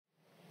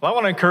Well, I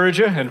want to encourage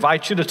you,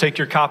 invite you to take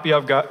your copy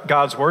of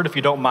God's Word, if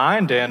you don't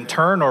mind, and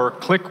turn or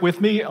click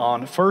with me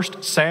on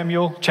 1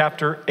 Samuel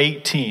chapter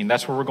 18.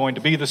 That's where we're going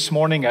to be this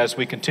morning as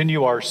we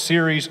continue our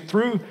series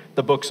through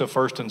the books of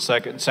 1 and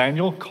 2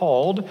 Samuel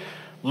called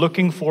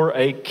Looking for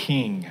a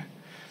King.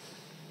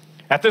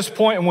 At this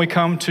point, when we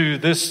come to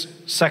this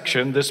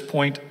section, this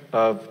point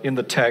in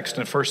the text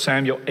in 1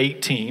 Samuel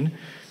 18,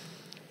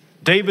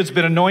 David's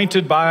been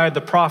anointed by the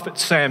prophet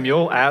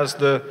Samuel as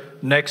the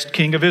next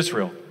king of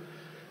Israel.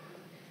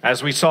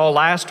 As we saw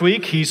last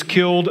week, he's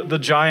killed the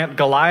giant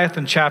Goliath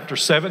in chapter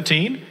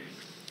 17.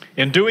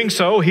 In doing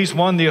so, he's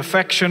won the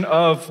affection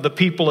of the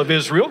people of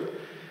Israel,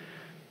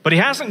 but he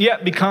hasn't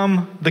yet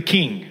become the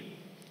king.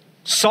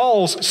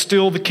 Saul's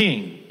still the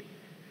king.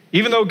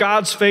 Even though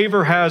God's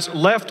favor has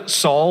left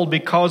Saul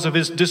because of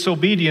his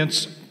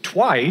disobedience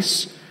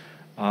twice,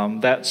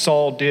 that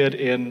Saul did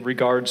in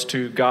regards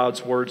to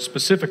God's word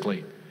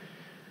specifically.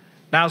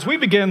 Now, as we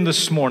begin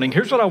this morning,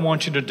 here's what I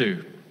want you to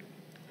do.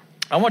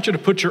 I want you to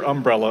put your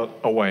umbrella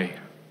away.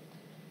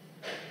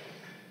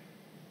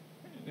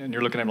 And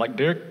you're looking at him like,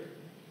 Derek,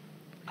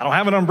 I don't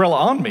have an umbrella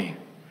on me.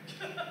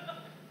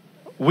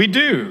 We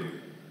do.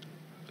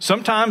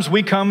 Sometimes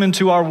we come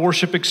into our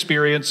worship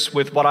experience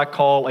with what I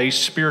call a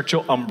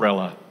spiritual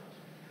umbrella.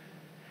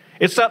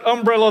 It's that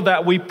umbrella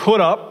that we put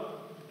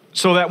up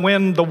so that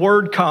when the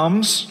word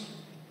comes,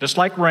 just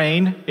like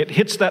rain, it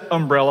hits that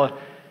umbrella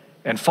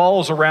and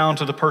falls around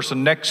to the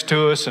person next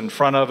to us, in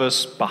front of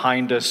us,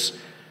 behind us,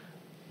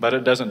 but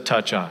it doesn't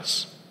touch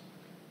us.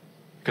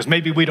 Because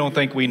maybe we don't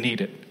think we need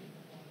it.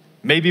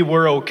 Maybe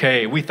we're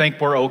okay. We think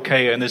we're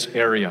okay in this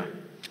area.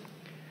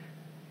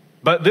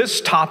 But this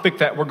topic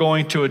that we're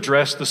going to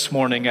address this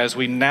morning as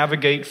we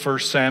navigate 1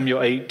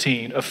 Samuel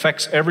 18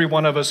 affects every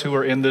one of us who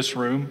are in this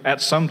room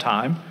at some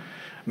time.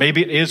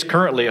 Maybe it is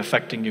currently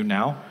affecting you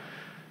now.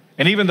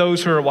 And even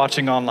those who are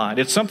watching online.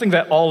 It's something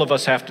that all of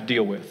us have to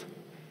deal with.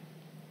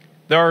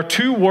 There are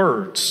two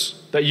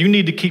words that you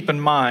need to keep in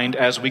mind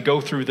as we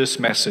go through this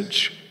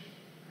message.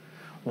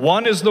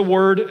 One is the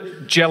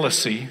word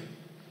jealousy.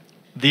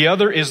 The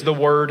other is the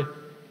word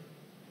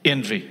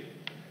envy.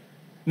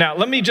 Now,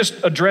 let me just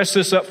address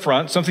this up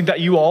front, something that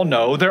you all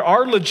know. There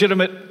are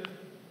legitimate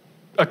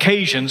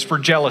occasions for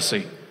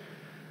jealousy,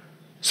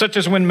 such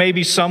as when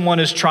maybe someone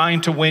is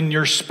trying to win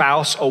your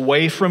spouse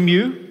away from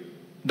you.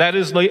 That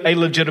is a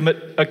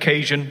legitimate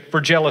occasion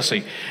for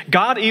jealousy.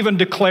 God even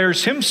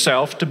declares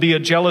himself to be a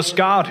jealous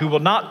God who will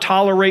not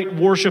tolerate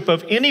worship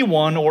of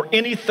anyone or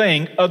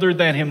anything other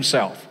than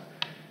himself.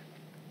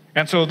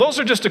 And so those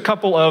are just a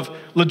couple of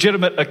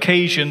legitimate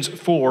occasions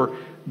for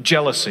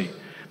jealousy.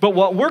 But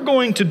what we're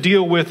going to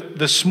deal with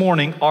this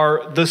morning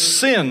are the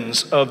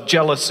sins of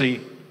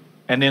jealousy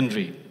and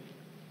envy.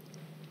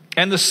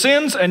 And the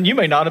sins, and you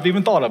may not have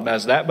even thought of them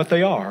as that, but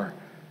they are.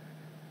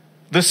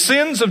 The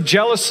sins of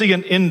jealousy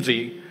and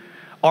envy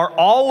are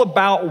all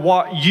about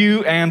what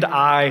you and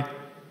I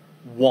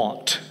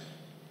want.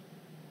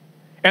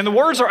 And the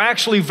words are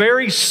actually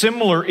very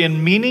similar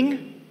in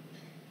meaning,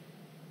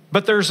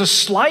 but there's a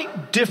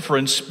slight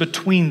difference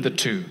between the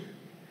two.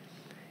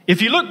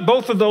 If you look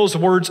both of those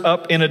words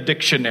up in a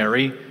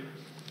dictionary,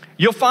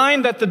 you'll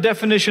find that the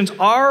definitions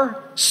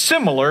are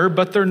similar,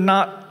 but they're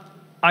not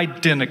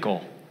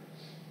identical.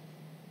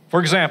 For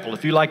example,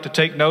 if you like to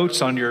take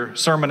notes on your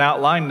sermon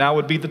outline, now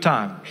would be the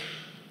time.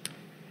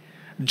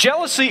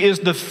 Jealousy is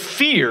the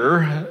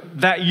fear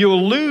that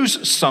you'll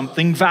lose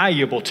something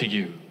valuable to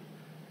you.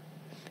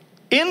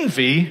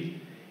 Envy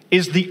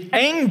is the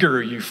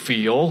anger you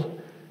feel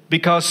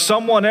because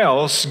someone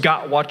else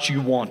got what you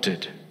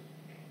wanted.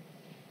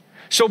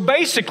 So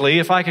basically,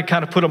 if I could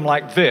kind of put them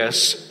like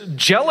this,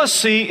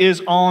 jealousy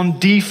is on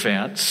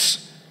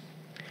defense,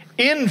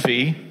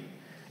 envy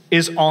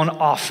is on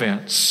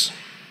offense.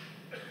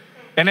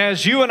 And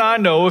as you and I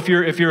know, if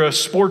you're a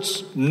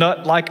sports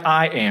nut like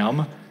I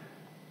am,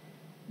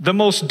 the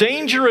most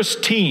dangerous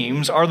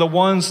teams are the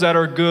ones that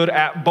are good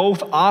at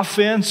both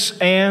offense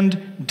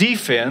and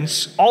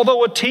defense,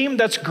 although a team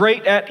that's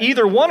great at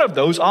either one of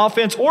those,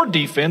 offense or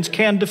defense,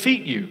 can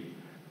defeat you.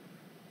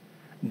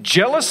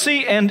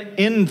 Jealousy and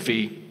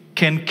envy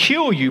can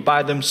kill you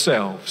by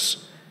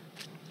themselves.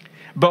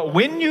 But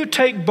when you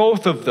take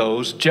both of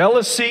those,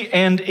 jealousy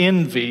and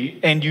envy,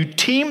 and you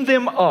team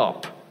them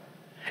up,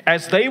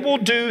 as they will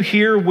do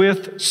here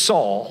with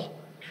Saul,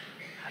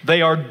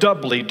 they are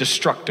doubly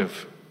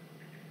destructive.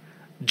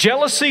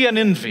 Jealousy and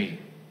envy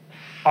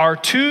are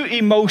two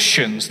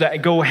emotions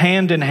that go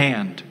hand in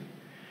hand.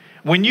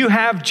 When you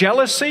have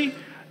jealousy,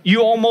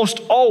 you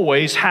almost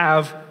always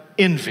have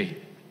envy.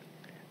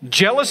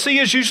 Jealousy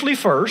is usually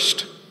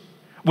first,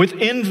 with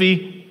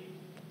envy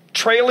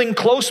trailing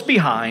close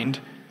behind.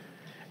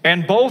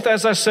 And both,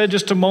 as I said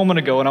just a moment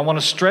ago, and I want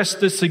to stress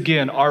this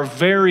again, are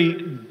very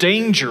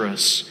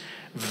dangerous,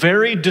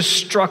 very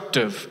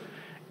destructive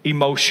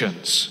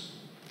emotions.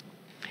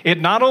 It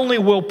not only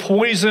will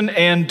poison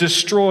and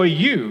destroy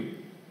you,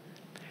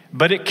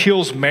 but it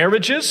kills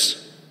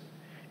marriages,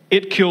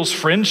 it kills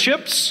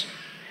friendships,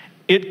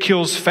 it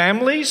kills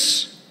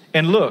families,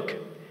 and look,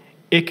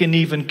 it can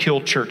even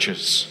kill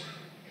churches.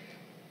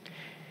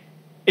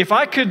 if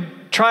I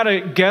could try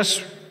to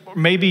guess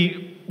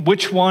maybe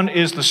which one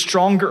is the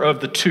stronger of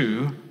the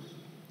two,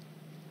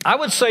 I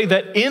would say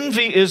that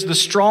envy is the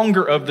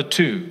stronger of the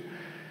two.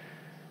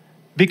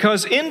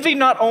 Because envy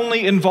not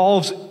only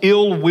involves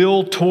ill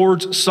will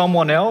towards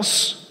someone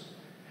else,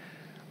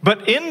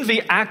 but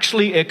envy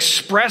actually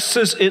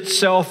expresses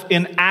itself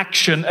in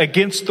action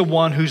against the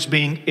one who's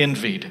being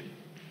envied.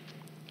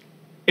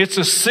 It's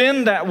a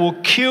sin that will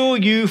kill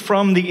you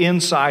from the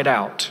inside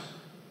out.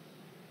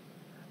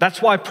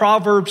 That's why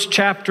Proverbs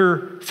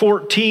chapter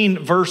 14,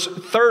 verse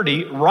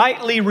 30,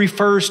 rightly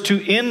refers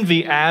to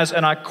envy as,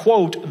 and I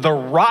quote, the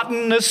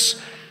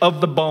rottenness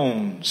of the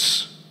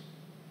bones.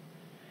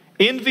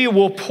 Envy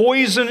will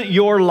poison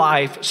your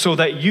life so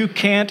that you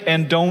can't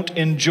and don't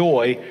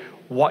enjoy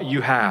what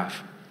you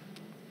have.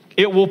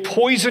 It will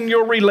poison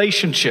your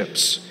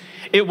relationships.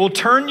 It will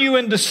turn you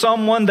into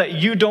someone that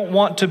you don't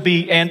want to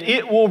be, and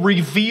it will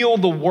reveal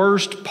the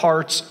worst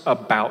parts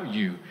about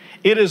you.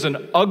 It is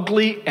an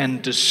ugly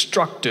and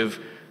destructive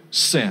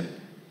sin.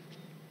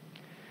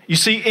 You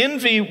see,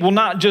 envy will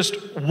not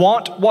just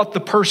want what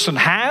the person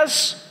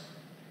has.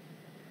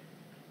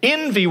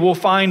 Envy will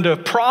find a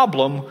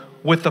problem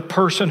with the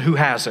person who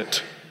has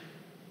it.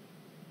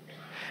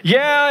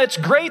 Yeah, it's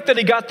great that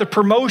he got the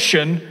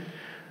promotion,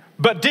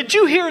 but did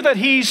you hear that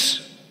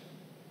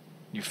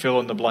you fill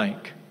in the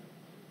blank.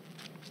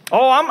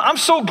 Oh, I'm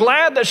so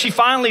glad that she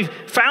finally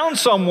found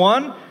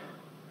someone,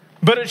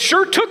 but it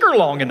sure took her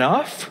long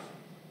enough.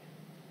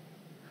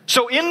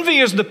 So envy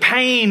is the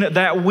pain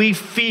that we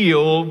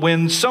feel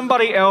when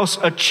somebody else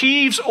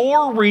achieves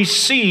or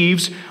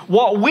receives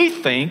what we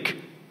think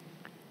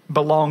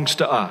belongs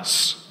to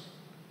us.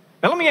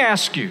 Now let me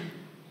ask you,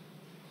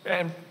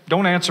 and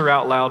don't answer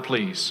out loud,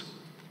 please.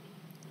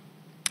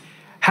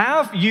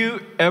 Have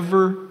you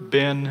ever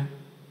been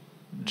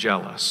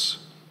jealous?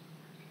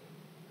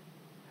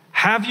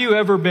 Have you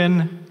ever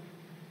been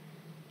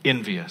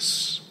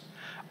envious?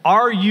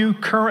 Are you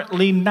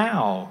currently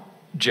now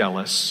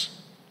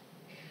jealous?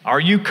 Are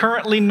you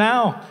currently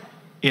now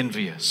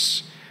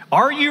envious?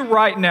 Are you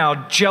right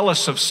now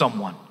jealous of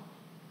someone?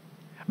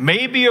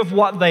 Maybe of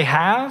what they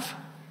have,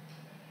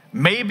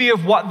 maybe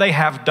of what they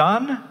have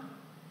done,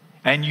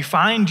 and you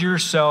find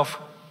yourself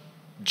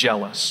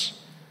jealous.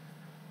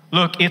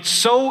 Look, it's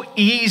so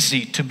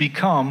easy to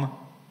become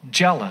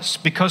jealous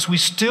because we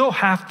still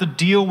have to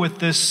deal with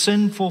this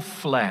sinful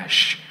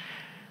flesh,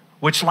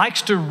 which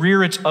likes to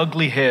rear its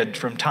ugly head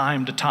from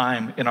time to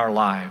time in our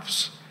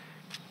lives.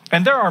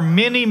 And there are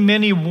many,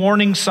 many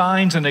warning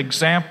signs and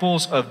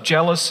examples of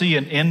jealousy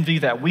and envy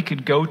that we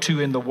could go to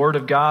in the Word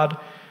of God.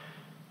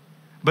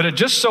 But it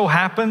just so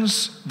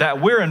happens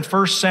that we're in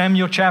 1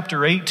 Samuel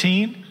chapter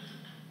 18.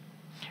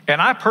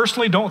 And I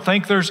personally don't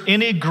think there's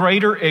any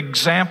greater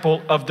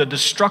example of the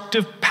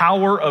destructive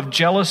power of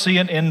jealousy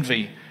and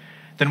envy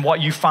than what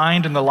you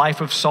find in the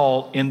life of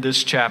Saul in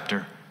this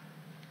chapter.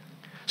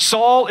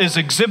 Saul is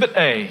exhibit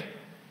A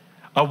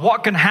of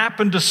what can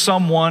happen to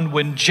someone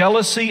when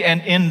jealousy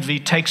and envy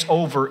takes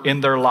over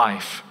in their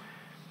life.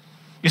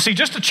 You see,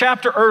 just a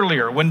chapter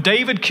earlier, when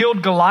David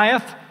killed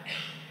Goliath,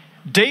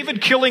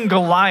 David killing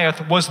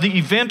Goliath was the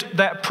event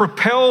that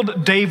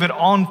propelled David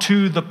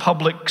onto the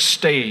public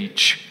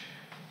stage.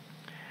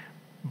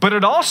 But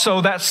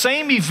that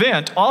same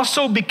event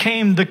also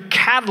became the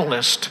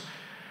catalyst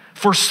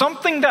for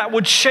something that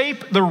would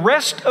shape the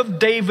rest of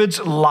David's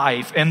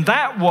life, and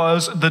that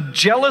was the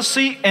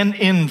jealousy and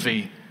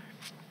envy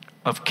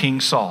of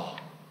King Saul.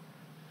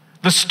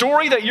 The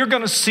story that you're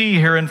going to see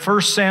here in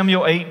 1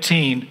 Samuel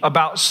 18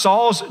 about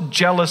Saul's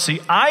jealousy,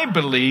 I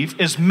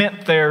believe, is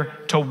meant there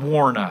to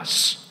warn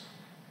us.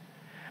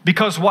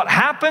 Because what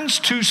happens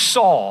to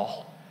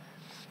Saul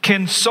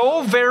can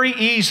so very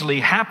easily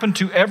happen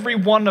to every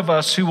one of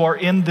us who are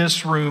in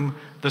this room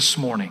this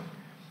morning.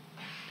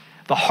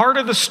 The heart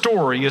of the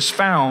story is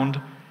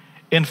found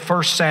in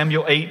 1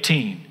 Samuel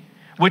 18.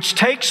 Which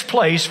takes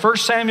place, 1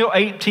 Samuel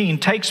 18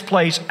 takes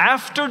place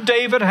after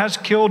David has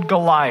killed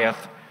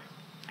Goliath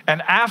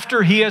and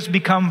after he has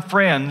become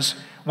friends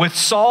with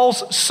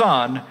Saul's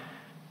son,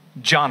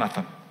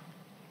 Jonathan.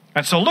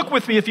 And so look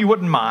with me, if you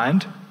wouldn't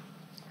mind,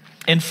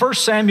 in 1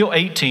 Samuel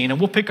 18, and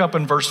we'll pick up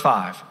in verse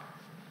 5.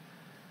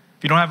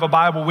 If you don't have a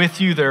Bible with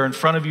you, they're in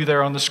front of you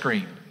there on the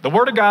screen. The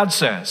Word of God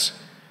says,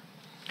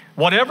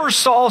 "Whatever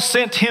Saul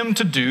sent him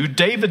to do,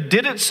 David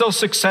did it so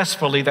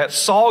successfully that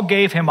Saul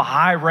gave him a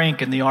high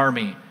rank in the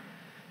army.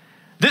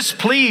 This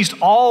pleased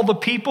all the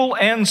people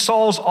and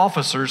Saul's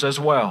officers as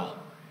well.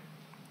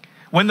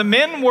 When the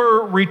men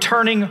were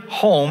returning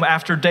home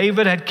after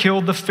David had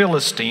killed the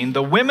Philistine,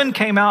 the women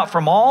came out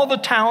from all the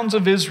towns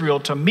of Israel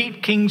to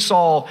meet King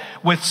Saul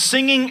with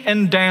singing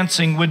and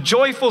dancing, with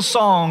joyful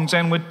songs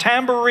and with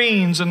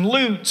tambourines and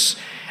lutes.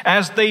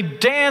 As they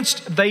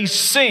danced, they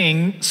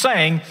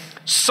sang,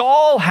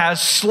 'Saul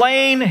has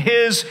slain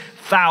his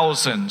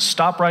thousands.'"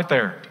 Stop right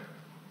there.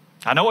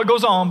 I know it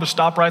goes on, but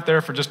stop right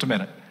there for just a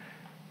minute.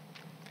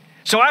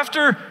 So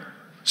after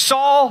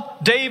Saul,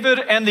 David,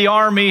 and the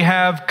army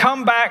have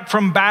come back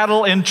from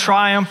battle in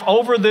triumph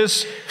over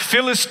this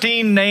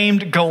Philistine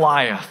named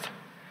Goliath,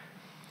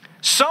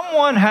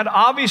 someone had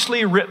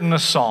obviously written a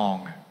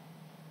song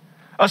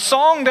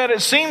that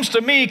it seems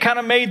to me kind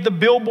of made the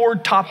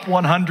Billboard Top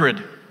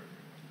 100.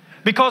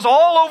 Because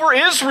all over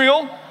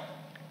Israel,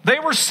 they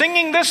were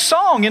singing this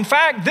song. In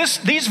fact,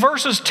 these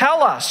verses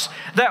tell us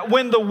that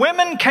when the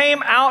women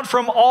came out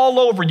from all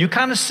over, you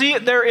kind of see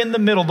it there in the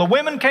middle, the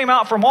women came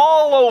out from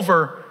all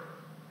over,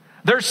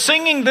 they're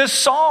singing this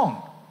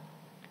song.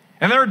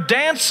 And they're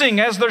dancing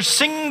as they're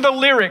singing the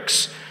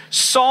lyrics,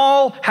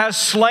 Saul has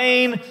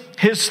slain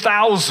his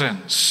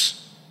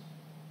thousands.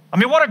 I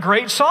mean, what a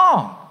great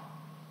song.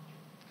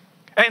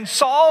 And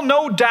Saul,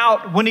 no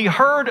doubt, when he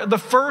heard the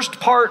first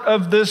part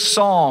of this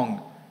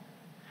song,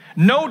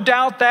 no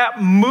doubt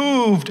that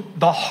moved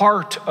the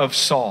heart of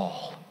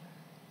Saul.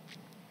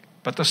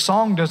 But the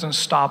song doesn't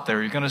stop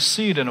there. You're going to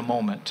see it in a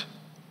moment.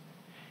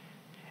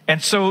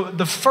 And so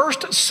the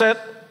first set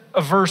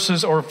of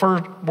verses or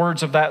first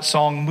words of that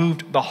song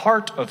moved the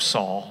heart of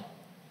Saul.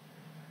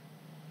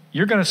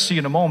 You're going to see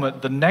in a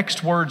moment the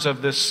next words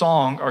of this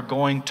song are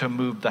going to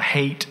move the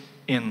hate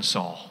in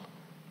Saul.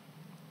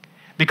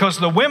 Because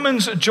the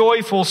women's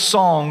joyful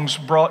songs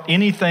brought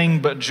anything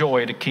but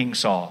joy to King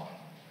Saul.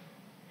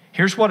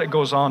 Here's what it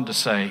goes on to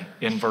say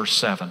in verse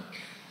 7.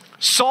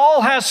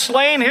 Saul has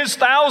slain his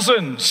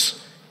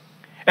thousands,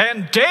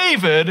 and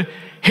David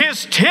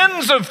his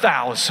tens of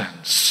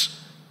thousands.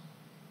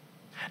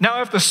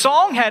 Now, if the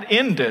song had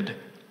ended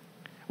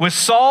with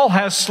Saul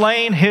has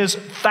slain his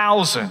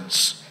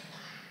thousands,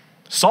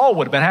 Saul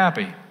would have been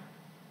happy.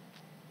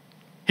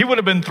 He would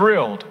have been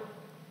thrilled.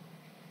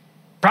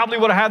 Probably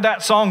would have had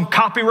that song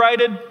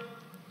copyrighted,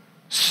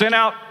 sent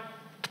out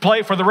to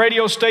play for the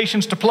radio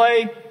stations to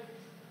play.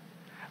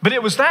 But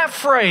it was that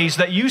phrase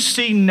that you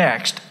see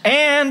next,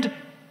 and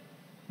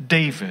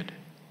David.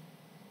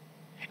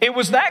 It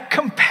was that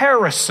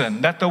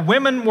comparison that the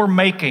women were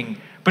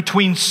making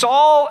between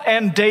Saul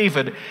and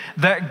David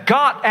that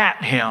got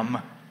at him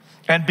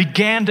and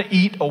began to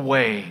eat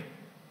away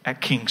at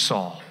King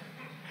Saul.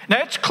 Now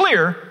it's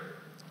clear,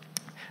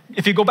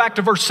 if you go back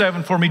to verse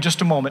 7 for me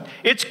just a moment,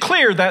 it's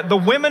clear that the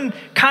women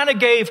kind of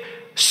gave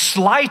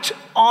slight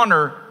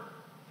honor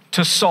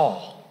to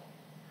Saul.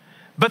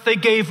 But they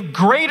gave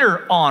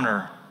greater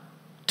honor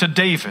to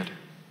David.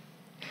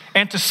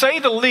 And to say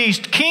the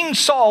least, King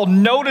Saul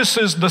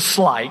notices the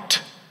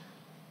slight.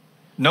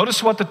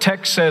 Notice what the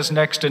text says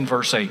next in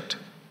verse 8.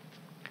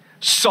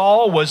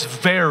 Saul was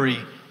very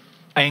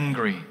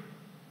angry.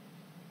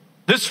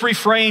 This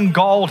refrain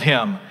galled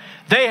him.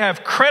 They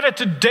have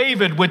credited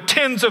David with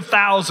tens of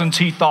thousands,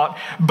 he thought,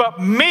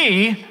 but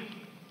me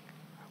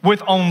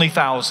with only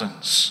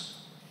thousands.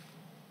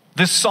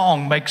 This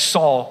song makes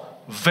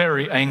Saul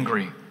very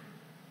angry.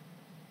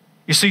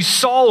 You see,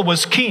 Saul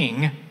was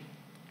king,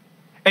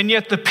 and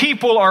yet the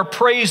people are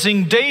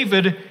praising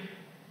David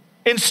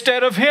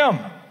instead of him.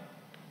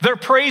 They're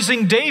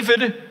praising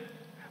David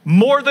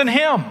more than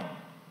him.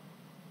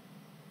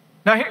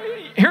 Now,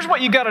 here's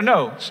what you got to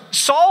know.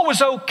 Saul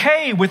was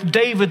okay with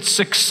David's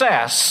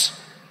success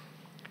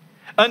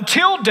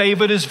until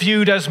David is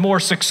viewed as more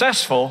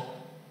successful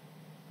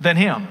than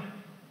him.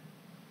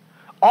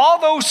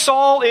 Although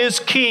Saul is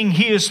king,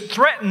 he is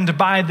threatened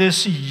by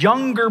this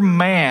younger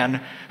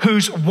man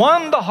who's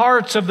won the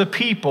hearts of the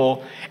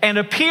people and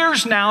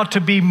appears now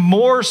to be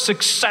more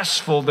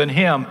successful than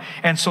him.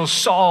 And so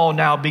Saul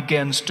now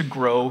begins to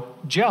grow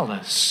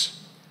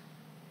jealous.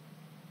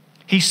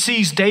 He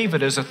sees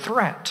David as a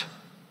threat.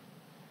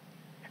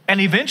 And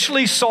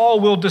eventually Saul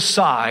will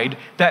decide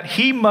that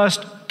he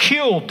must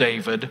kill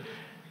David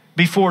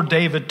before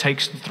David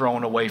takes the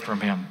throne away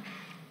from him.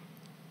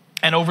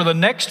 And over the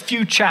next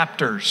few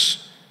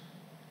chapters,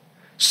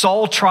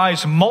 Saul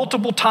tries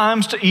multiple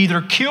times to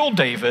either kill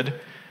David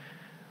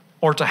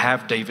or to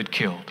have David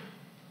killed.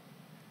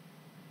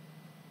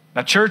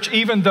 Now, church,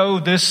 even though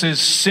this is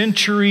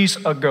centuries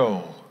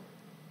ago,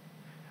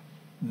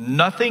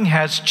 nothing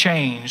has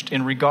changed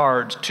in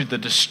regards to the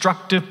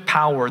destructive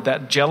power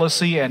that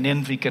jealousy and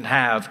envy can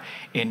have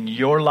in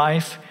your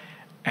life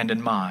and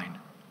in mine.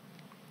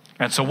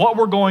 And so what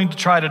we're going to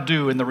try to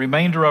do in the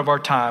remainder of our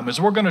time is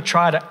we're going to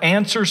try to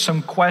answer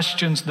some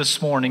questions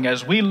this morning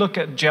as we look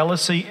at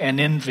jealousy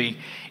and envy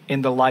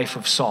in the life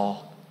of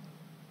Saul.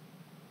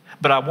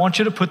 But I want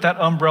you to put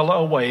that umbrella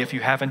away if you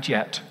haven't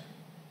yet,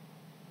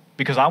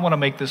 because I want to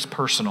make this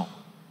personal.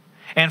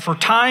 And for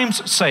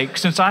time's sake,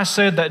 since I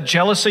said that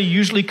jealousy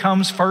usually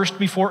comes first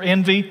before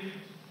envy,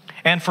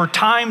 and for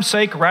time's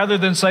sake, rather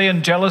than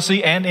saying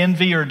jealousy and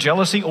envy or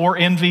jealousy or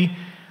envy,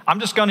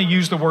 I'm just going to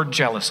use the word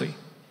jealousy.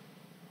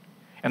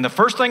 And the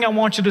first thing I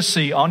want you to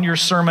see on your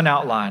sermon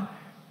outline,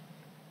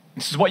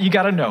 this is what you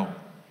got to know,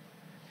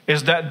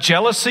 is that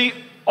jealousy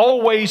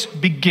always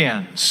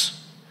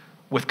begins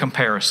with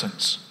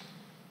comparisons.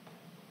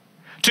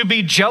 To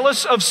be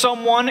jealous of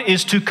someone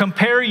is to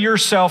compare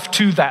yourself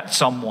to that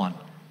someone.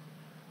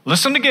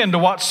 Listen again to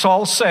what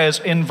Saul says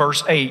in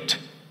verse 8.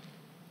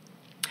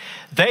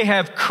 They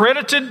have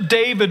credited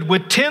David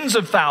with tens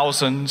of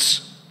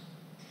thousands,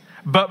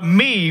 but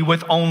me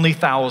with only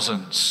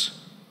thousands.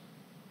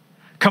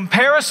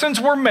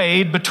 Comparisons were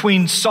made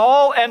between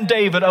Saul and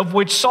David, of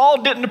which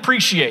Saul didn't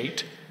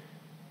appreciate.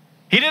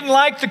 He didn't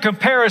like the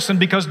comparison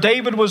because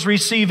David was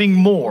receiving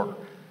more.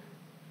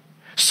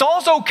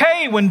 Saul's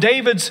okay when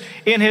David's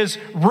in his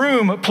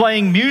room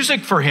playing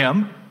music for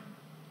him.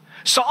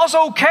 Saul's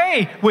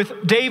okay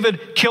with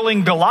David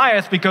killing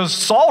Goliath because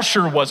Saul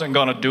sure wasn't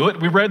going to do it.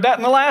 We read that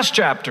in the last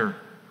chapter.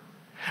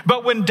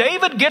 But when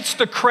David gets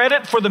the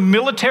credit for the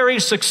military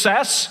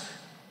success,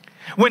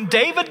 when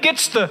David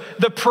gets the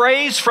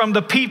praise from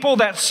the people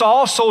that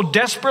Saul so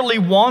desperately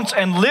wants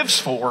and lives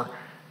for,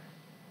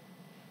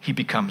 he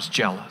becomes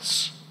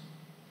jealous.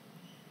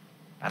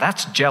 Now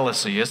that's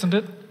jealousy, isn't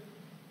it?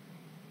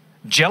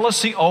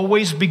 Jealousy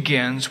always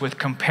begins with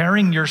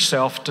comparing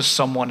yourself to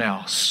someone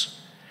else.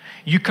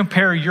 You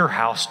compare your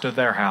house to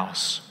their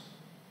house.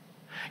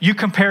 You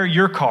compare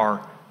your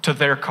car to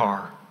their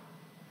car.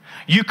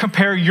 You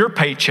compare your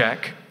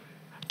paycheck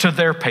to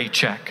their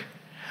paycheck.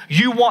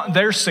 You want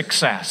their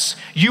success.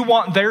 You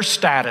want their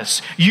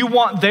status. You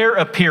want their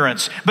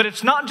appearance. But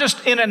it's not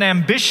just in an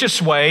ambitious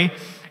way.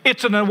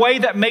 It's in a way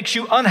that makes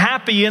you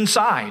unhappy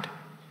inside.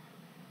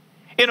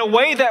 In a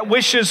way that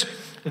wishes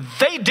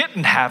they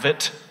didn't have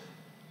it,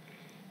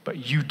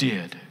 but you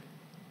did.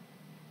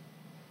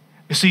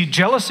 You see,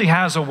 jealousy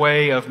has a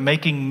way of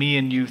making me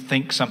and you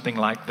think something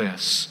like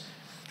this.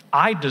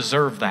 I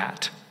deserve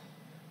that,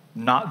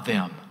 not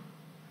them.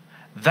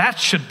 That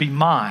should be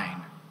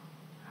mine,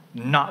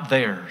 not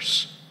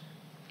theirs.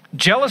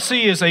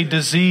 Jealousy is a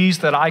disease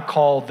that I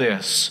call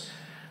this,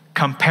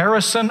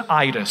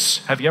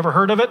 comparisonitis. Have you ever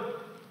heard of it?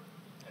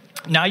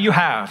 Now you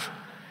have.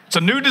 It's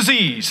a new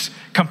disease,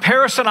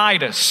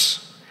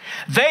 comparisonitis.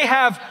 They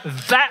have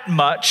that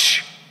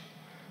much,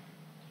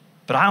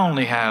 but I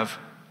only have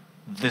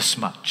this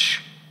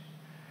much.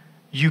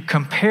 You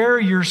compare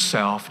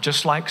yourself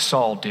just like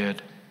Saul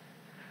did.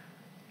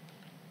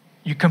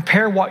 You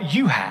compare what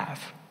you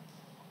have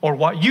or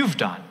what you've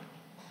done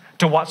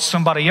to what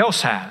somebody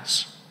else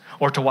has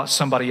or to what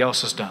somebody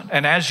else has done.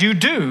 And as you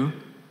do,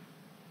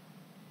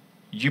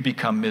 you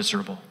become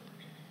miserable.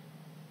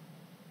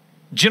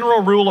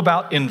 General rule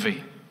about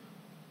envy.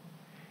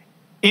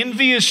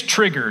 Envy is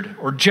triggered,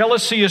 or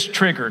jealousy is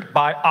triggered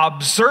by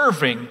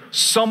observing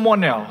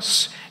someone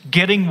else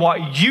getting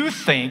what you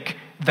think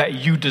that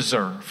you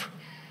deserve.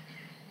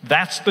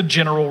 That's the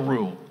general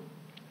rule.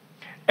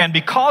 And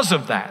because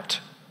of that,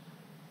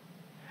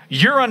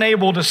 you're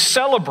unable to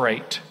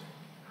celebrate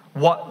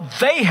what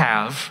they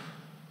have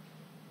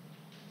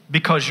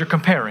because you're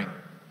comparing.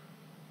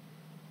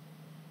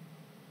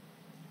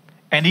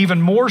 And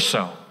even more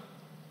so,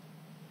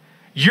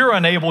 you're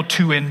unable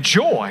to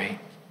enjoy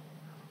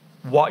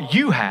what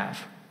you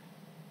have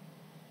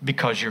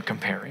because you're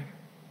comparing.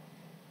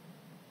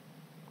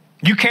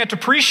 You can't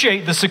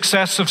appreciate the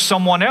success of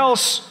someone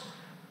else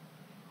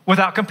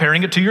without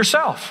comparing it to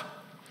yourself.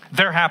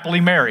 They're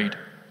happily married,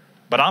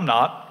 but I'm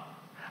not.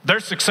 They're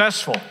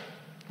successful,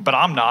 but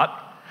I'm not.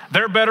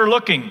 They're better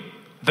looking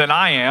than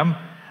I am.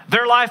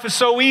 Their life is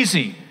so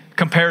easy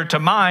compared to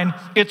mine.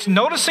 It's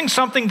noticing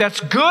something that's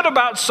good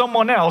about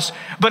someone else,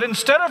 but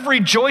instead of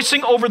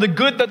rejoicing over the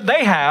good that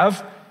they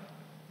have,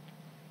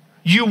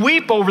 you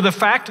weep over the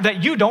fact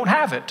that you don't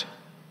have it.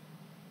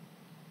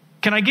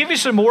 Can I give you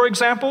some more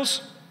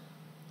examples?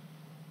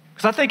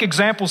 Because I think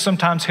examples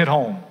sometimes hit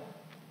home.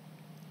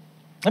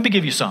 Let me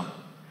give you some.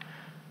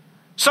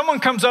 Someone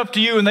comes up to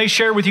you and they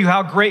share with you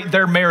how great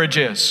their marriage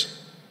is.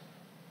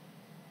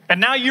 And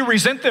now you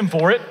resent them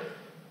for it.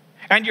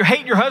 And you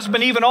hate your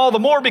husband even all the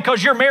more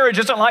because your marriage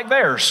isn't like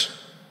theirs.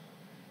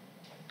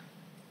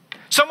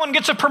 Someone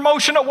gets a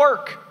promotion at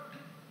work.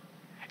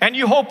 And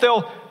you hope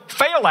they'll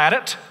fail at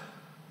it.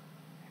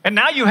 And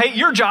now you hate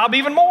your job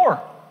even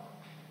more.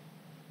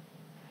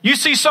 You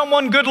see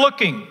someone good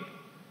looking,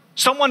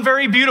 someone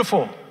very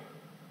beautiful,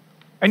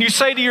 and you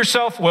say to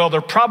yourself, well,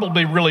 they're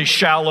probably really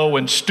shallow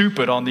and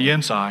stupid on the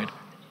inside.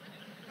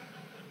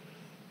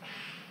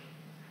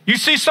 You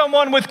see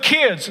someone with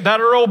kids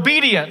that are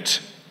obedient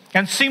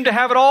and seem to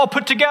have it all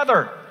put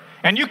together,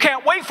 and you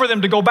can't wait for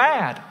them to go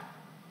bad.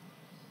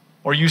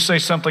 Or you say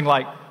something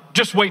like,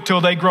 just wait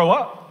till they grow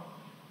up.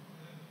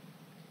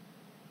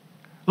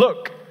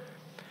 Look,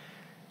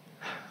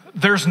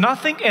 there's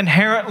nothing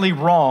inherently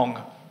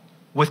wrong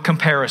with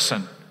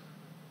comparison.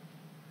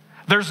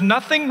 There's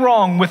nothing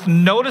wrong with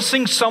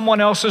noticing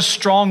someone else's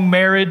strong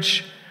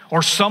marriage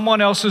or someone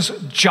else's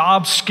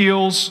job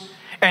skills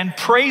and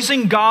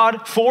praising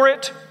God for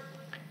it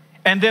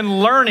and then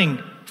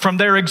learning from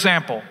their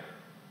example.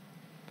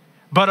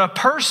 But a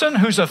person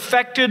who's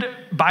affected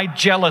by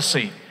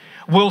jealousy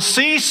will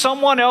see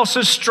someone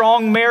else's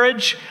strong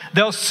marriage,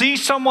 they'll see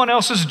someone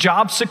else's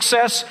job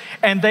success,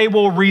 and they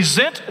will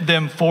resent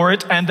them for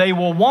it, and they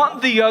will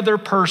want the other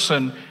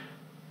person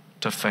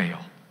to fail.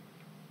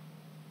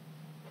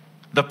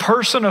 The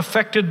person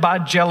affected by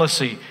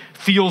jealousy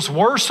feels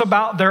worse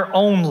about their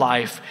own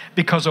life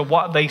because of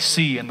what they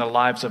see in the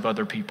lives of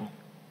other people.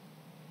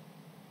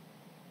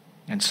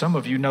 And some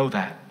of you know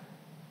that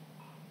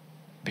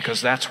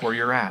because that's where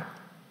you're at.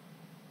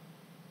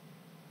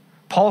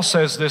 Paul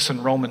says this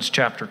in Romans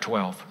chapter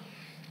 12.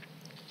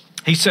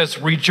 He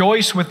says,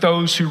 rejoice with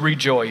those who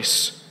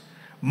rejoice,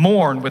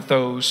 mourn with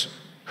those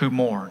who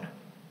mourn.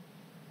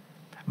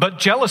 But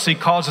jealousy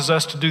causes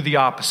us to do the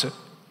opposite.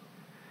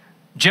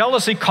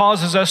 Jealousy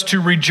causes us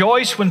to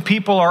rejoice when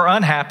people are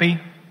unhappy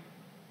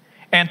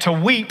and to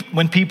weep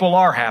when people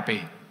are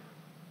happy.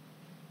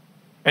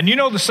 And you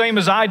know the same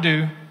as I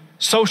do,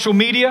 social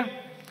media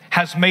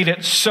has made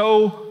it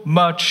so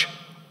much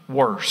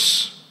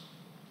worse.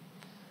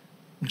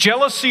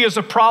 Jealousy is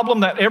a problem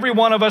that every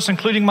one of us,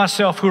 including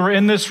myself, who are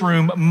in this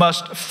room,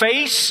 must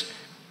face,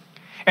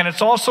 and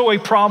it's also a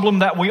problem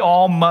that we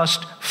all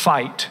must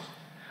fight.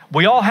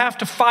 We all have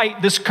to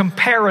fight this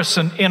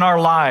comparison in our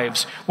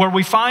lives where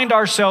we find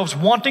ourselves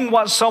wanting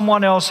what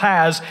someone else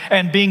has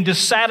and being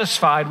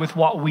dissatisfied with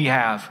what we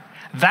have.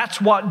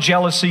 That's what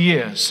jealousy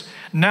is.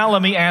 Now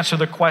let me answer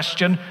the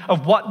question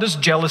of what does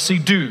jealousy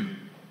do?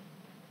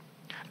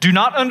 Do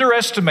not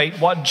underestimate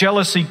what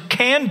jealousy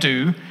can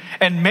do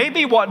and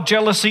maybe what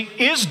jealousy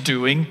is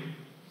doing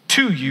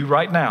to you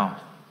right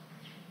now.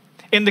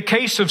 In the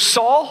case of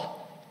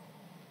Saul,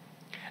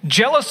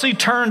 jealousy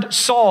turned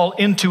Saul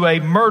into a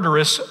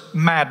murderous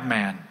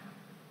madman.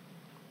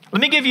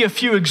 Let me give you a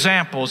few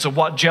examples of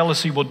what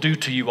jealousy will do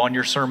to you on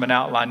your sermon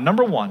outline.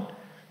 Number one,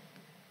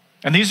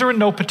 and these are in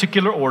no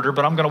particular order,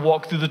 but I'm going to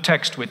walk through the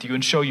text with you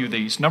and show you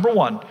these. Number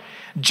one,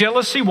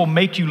 jealousy will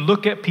make you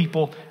look at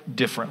people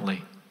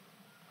differently.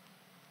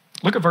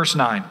 Look at verse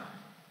 9.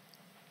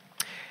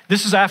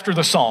 This is after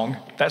the song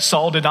that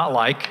Saul did not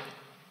like.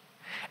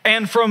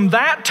 And from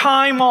that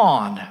time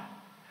on,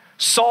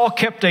 Saul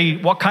kept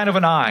what kind of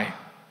an eye?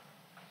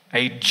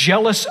 A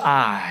jealous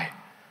eye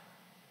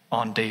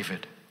on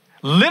David.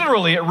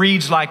 Literally, it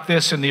reads like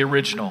this in the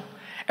original.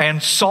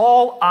 And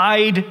Saul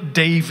eyed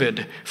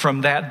David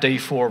from that day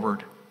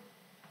forward.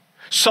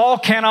 Saul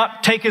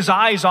cannot take his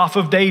eyes off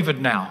of David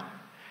now.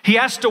 He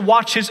has to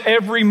watch his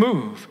every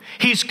move.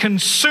 He's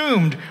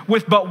consumed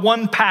with but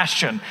one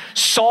passion.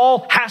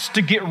 Saul has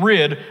to get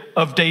rid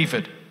of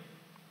David.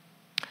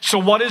 So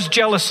what is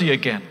jealousy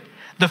again?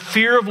 The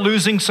fear of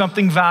losing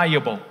something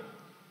valuable.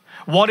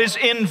 What is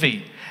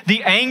envy?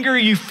 The anger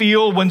you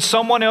feel when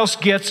someone else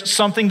gets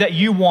something that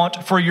you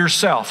want for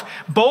yourself.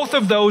 Both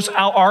of those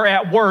are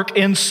at work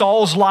in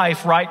Saul's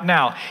life right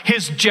now.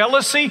 His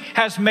jealousy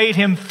has made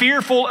him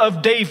fearful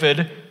of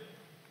David,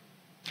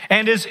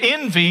 and his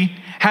envy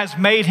has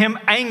made him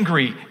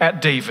angry at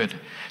David.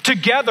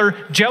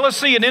 Together,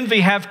 jealousy and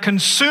envy have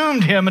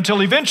consumed him until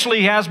eventually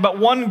he has but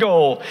one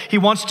goal. He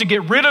wants to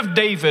get rid of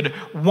David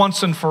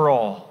once and for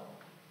all.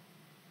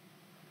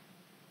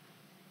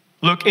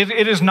 Look,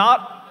 it is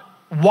not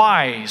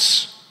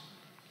wise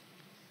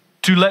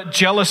to let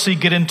jealousy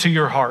get into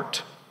your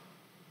heart.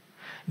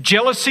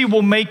 Jealousy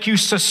will make you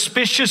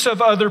suspicious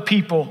of other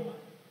people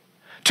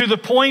to the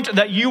point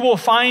that you will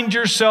find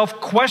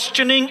yourself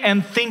questioning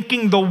and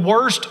thinking the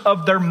worst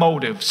of their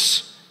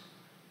motives.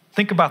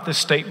 Think about this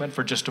statement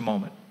for just a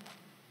moment.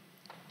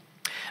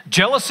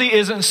 Jealousy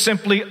isn't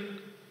simply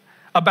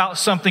about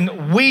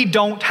something we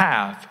don't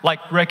have,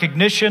 like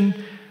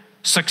recognition,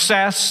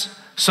 success,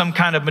 some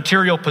kind of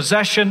material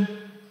possession.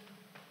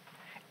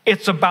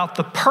 It's about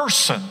the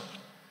person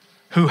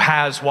who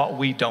has what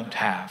we don't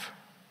have.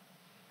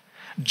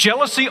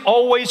 Jealousy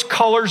always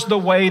colors the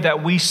way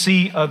that we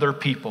see other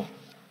people.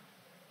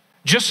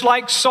 Just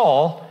like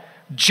Saul,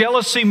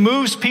 jealousy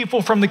moves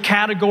people from the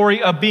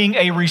category of being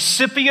a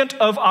recipient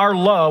of our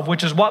love,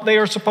 which is what they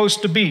are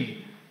supposed to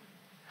be,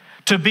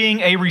 to being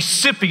a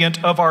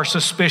recipient of our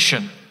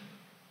suspicion.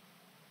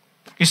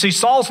 You see,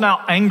 Saul's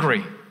now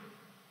angry.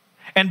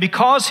 And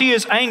because he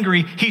is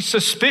angry, he's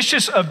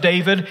suspicious of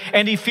David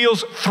and he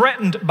feels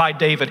threatened by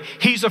David.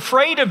 He's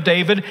afraid of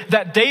David,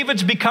 that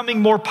David's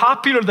becoming more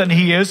popular than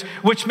he is,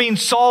 which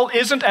means Saul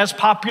isn't as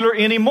popular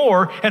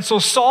anymore. And so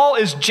Saul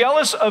is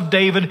jealous of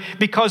David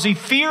because he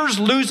fears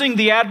losing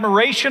the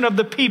admiration of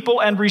the people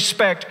and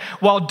respect,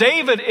 while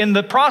David in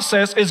the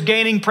process is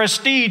gaining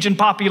prestige and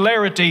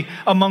popularity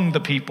among the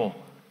people.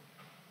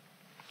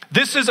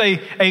 This is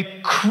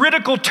a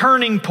critical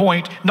turning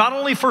point, not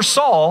only for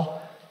Saul,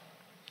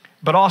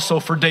 but also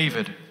for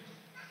David.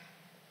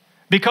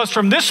 Because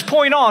from this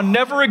point on,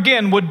 never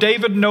again would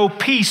David know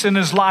peace in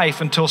his life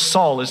until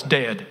Saul is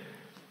dead.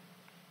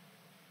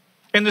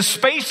 In the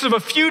space of a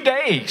few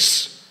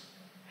days,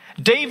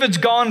 David's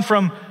gone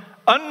from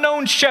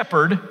unknown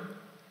shepherd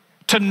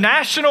to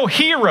national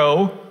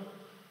hero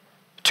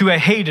to a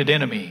hated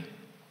enemy.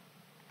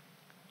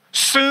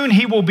 Soon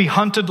he will be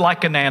hunted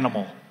like an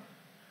animal.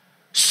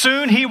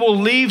 Soon he will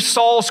leave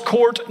Saul's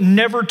court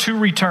never to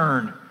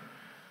return.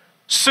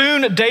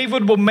 Soon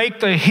David will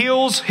make the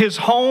hills his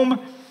home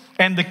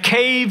and the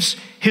caves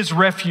his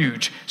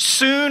refuge.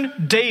 Soon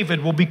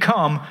David will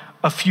become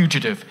a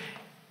fugitive.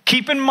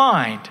 Keep in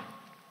mind,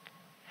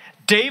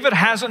 David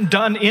hasn't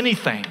done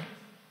anything.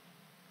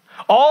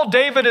 All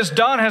David has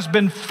done has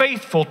been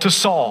faithful to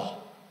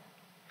Saul.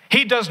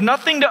 He does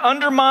nothing to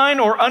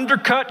undermine or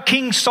undercut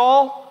King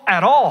Saul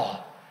at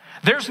all.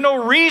 There's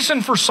no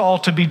reason for Saul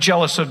to be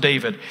jealous of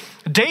David.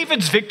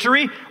 David's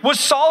victory was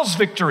Saul's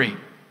victory.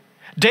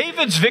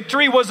 David's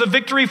victory was a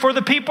victory for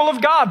the people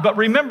of God. But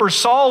remember,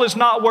 Saul is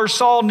not where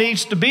Saul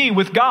needs to be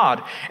with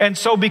God. And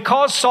so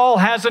because Saul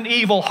has an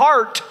evil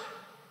heart,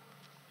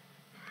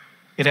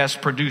 it has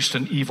produced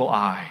an evil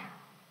eye.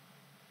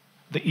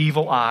 The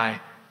evil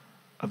eye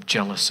of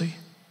jealousy.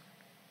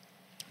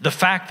 The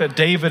fact that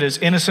David is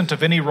innocent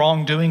of any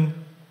wrongdoing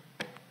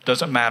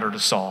doesn't matter to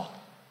Saul.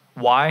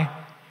 Why?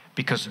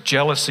 Because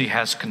jealousy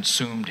has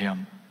consumed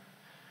him.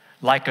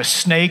 Like a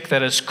snake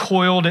that has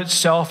coiled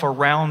itself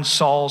around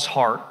Saul's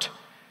heart,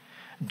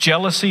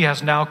 jealousy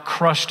has now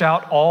crushed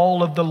out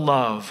all of the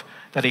love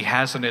that he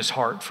has in his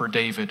heart for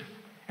David.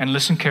 And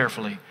listen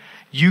carefully.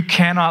 You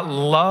cannot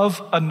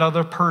love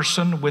another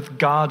person with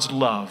God's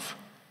love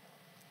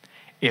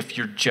if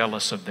you're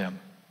jealous of them.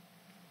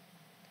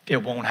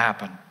 It won't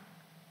happen.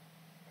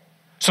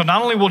 So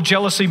not only will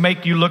jealousy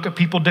make you look at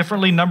people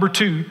differently, number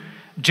two,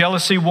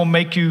 jealousy will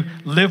make you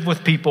live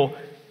with people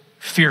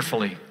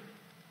fearfully.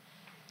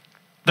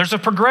 There's a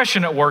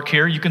progression at work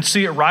here. You can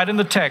see it right in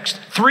the text.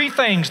 Three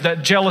things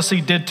that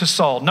jealousy did to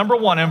Saul. Number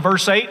one, in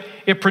verse 8,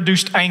 it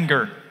produced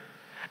anger.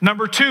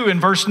 Number two, in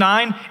verse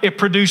 9, it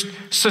produced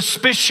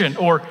suspicion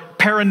or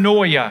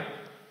paranoia.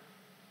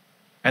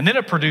 And then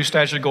it produced,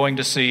 as you're going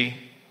to see,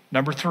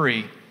 number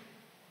three,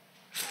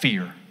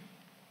 fear.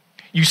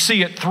 You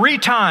see it three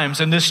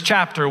times in this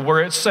chapter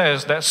where it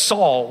says that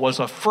Saul was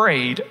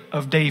afraid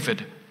of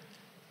David.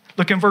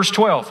 Look in verse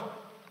 12.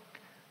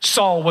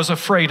 Saul was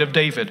afraid of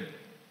David.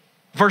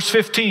 Verse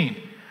 15,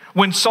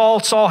 when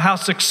Saul saw how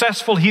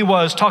successful he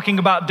was talking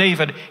about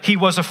David, he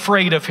was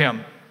afraid of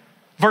him.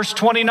 Verse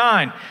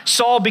 29,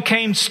 Saul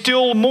became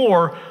still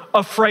more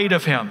afraid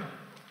of him.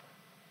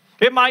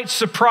 It might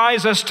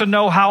surprise us to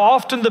know how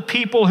often the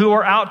people who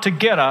are out to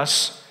get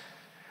us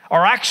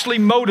are actually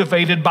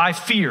motivated by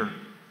fear.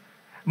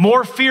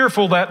 More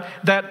fearful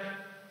that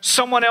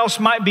someone else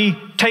might be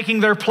taking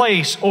their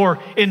place or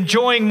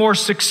enjoying more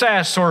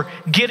success or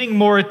getting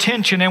more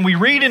attention. And we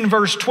read in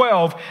verse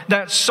 12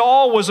 that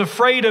Saul was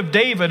afraid of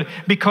David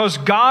because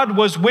God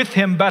was with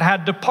him but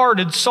had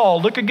departed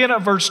Saul. Look again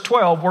at verse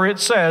 12 where it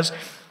says,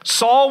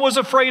 Saul was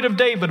afraid of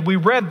David. We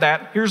read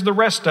that. Here's the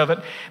rest of it.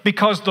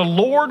 Because the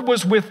Lord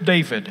was with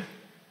David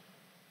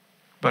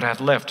but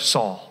had left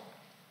Saul.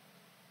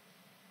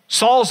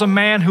 Saul's a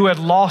man who had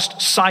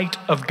lost sight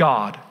of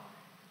God.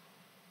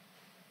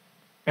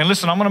 And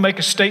listen, I'm going to make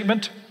a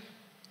statement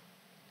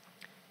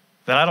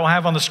that I don't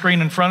have on the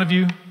screen in front of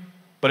you,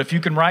 but if you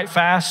can write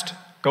fast,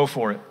 go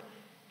for it.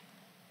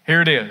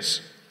 Here it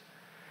is.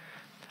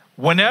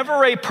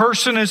 Whenever a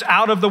person is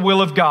out of the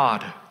will of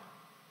God,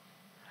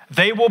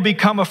 they will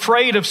become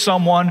afraid of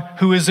someone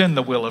who is in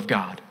the will of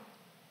God.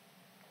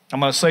 I'm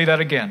going to say that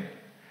again.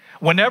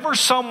 Whenever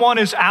someone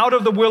is out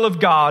of the will of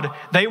God,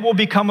 they will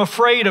become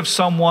afraid of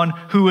someone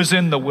who is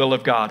in the will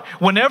of God.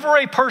 Whenever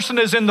a person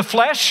is in the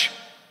flesh,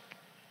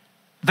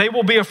 they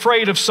will be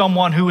afraid of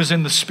someone who is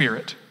in the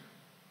Spirit.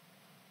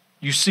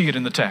 You see it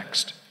in the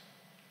text.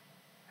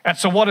 And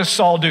so what does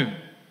Saul do?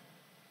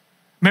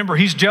 Remember,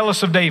 he's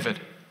jealous of David.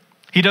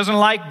 He doesn't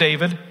like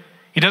David.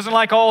 He doesn't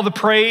like all the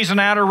praise and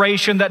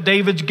adoration that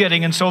David's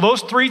getting. And so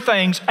those three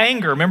things,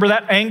 anger, remember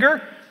that?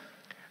 Anger,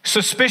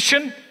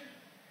 suspicion,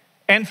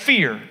 and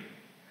fear.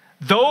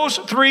 Those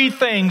three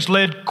things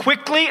led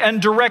quickly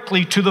and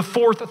directly to the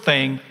fourth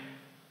thing,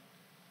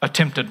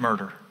 attempted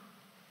murder.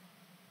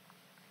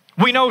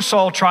 We know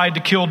Saul tried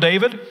to kill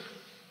David,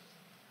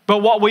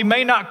 but what we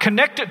may not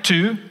connect it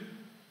to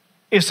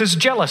is his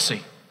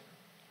jealousy.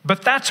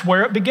 But that's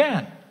where it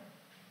began.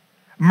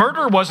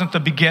 Murder wasn't the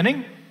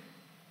beginning.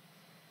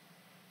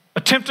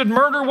 Attempted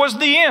murder was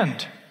the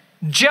end.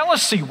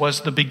 Jealousy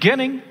was the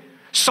beginning.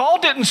 Saul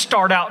didn't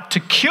start out to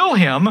kill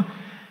him,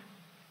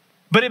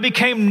 but it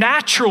became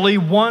naturally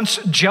once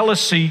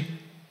jealousy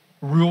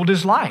ruled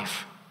his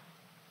life.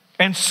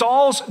 And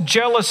Saul's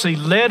jealousy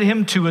led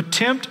him to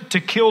attempt to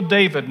kill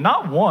David,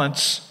 not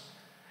once,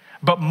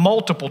 but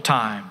multiple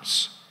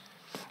times.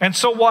 And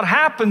so what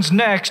happens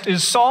next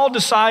is Saul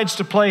decides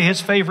to play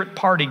his favorite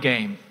party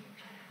game,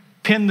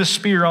 pin the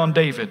spear on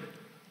David.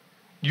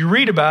 You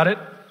read about it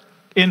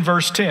in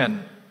verse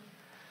 10.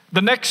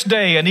 The next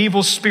day, an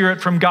evil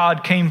spirit from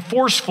God came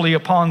forcefully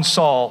upon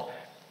Saul.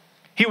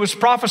 He was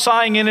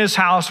prophesying in his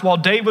house while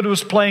David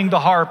was playing the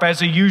harp as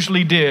he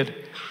usually did.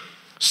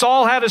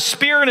 Saul had a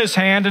spear in his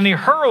hand and he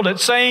hurled it,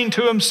 saying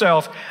to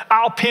himself,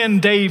 I'll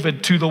pin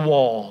David to the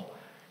wall.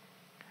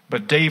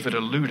 But David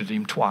eluded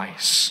him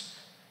twice.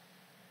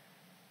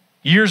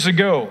 Years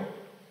ago,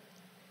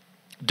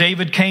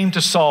 David came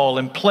to Saul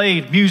and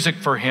played music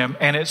for him,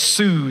 and it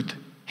soothed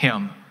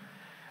him.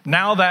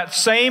 Now that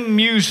same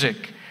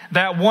music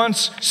that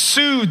once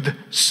soothed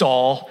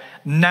Saul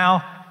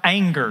now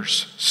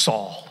angers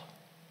Saul.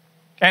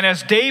 And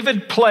as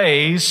David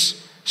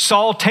plays,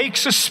 Saul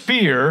takes a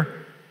spear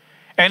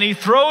and he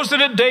throws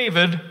it at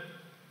David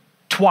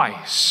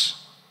twice.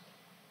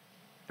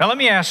 Now let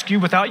me ask you,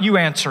 without you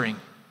answering,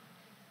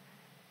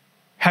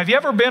 have you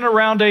ever been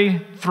around a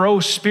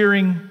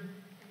throw-spearing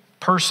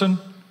person?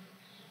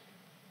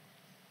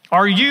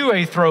 Are you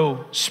a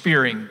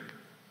throw-spearing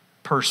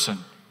person?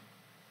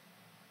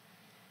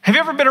 Have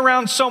you ever been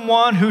around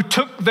someone who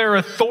took their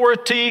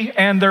authority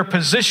and their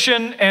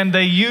position and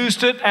they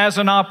used it as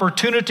an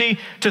opportunity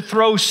to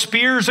throw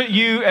spears at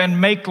you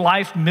and make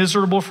life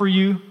miserable for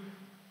you?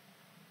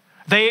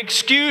 They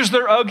excuse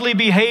their ugly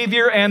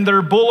behavior and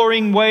their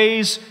bullying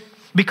ways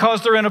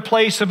because they're in a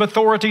place of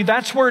authority.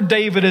 That's where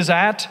David is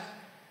at.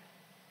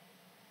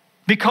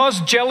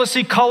 Because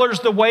jealousy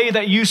colors the way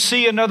that you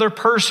see another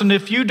person,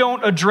 if you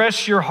don't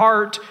address your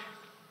heart,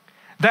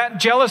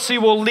 that jealousy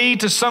will lead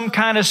to some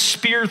kind of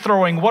spear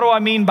throwing. What do I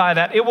mean by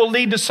that? It will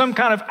lead to some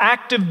kind of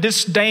active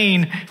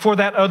disdain for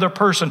that other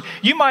person.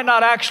 You might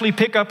not actually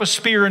pick up a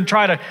spear and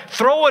try to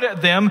throw it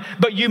at them,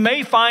 but you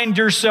may find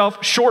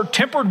yourself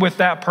short-tempered with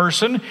that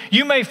person.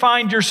 You may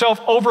find yourself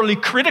overly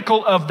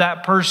critical of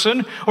that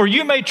person, or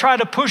you may try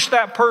to push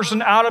that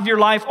person out of your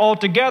life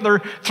altogether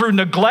through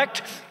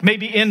neglect,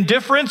 maybe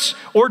indifference,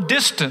 or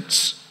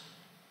distance.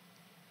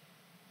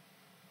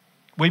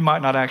 We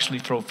might not actually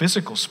throw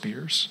physical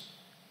spears,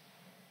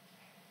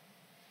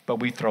 but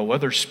we throw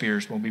other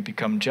spears when we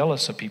become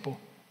jealous of people.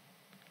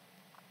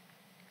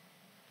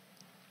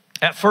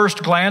 At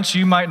first glance,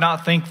 you might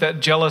not think that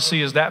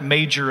jealousy is that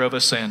major of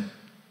a sin.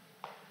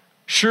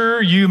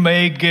 Sure, you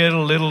may get a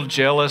little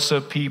jealous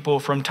of people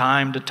from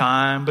time to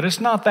time, but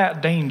it's not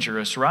that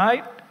dangerous,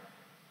 right?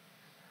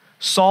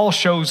 Saul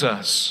shows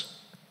us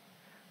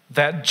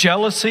that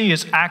jealousy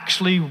is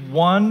actually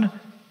one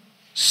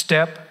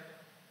step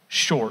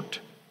short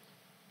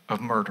of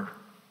murder.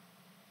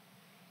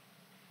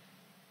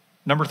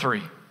 Number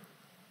 3,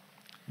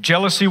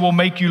 jealousy will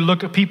make you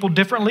look at people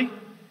differently.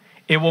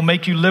 It will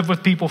make you live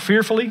with people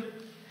fearfully,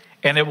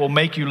 and it will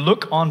make you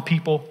look on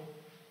people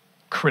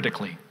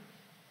critically.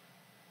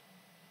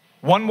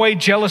 One way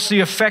jealousy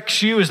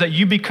affects you is that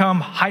you become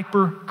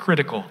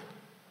hypercritical,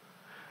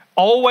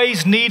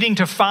 always needing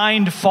to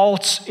find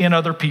faults in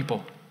other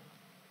people.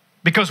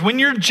 Because when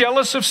you're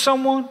jealous of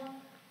someone,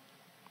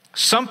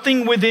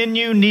 something within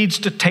you needs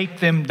to take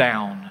them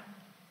down.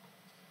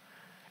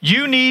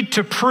 You need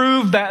to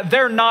prove that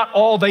they're not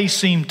all they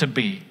seem to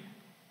be.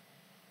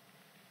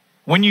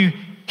 When you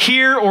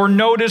hear or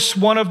notice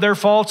one of their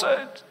faults,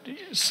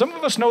 some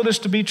of us know this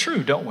to be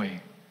true, don't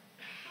we?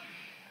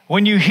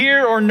 When you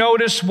hear or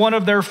notice one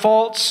of their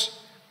faults,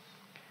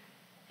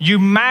 you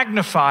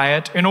magnify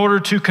it in order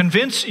to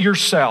convince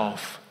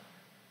yourself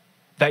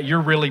that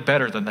you're really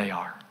better than they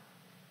are.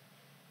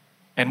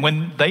 And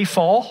when they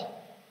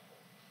fall,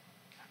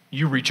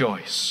 you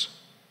rejoice.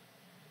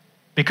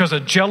 Because a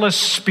jealous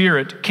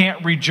spirit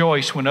can't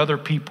rejoice when other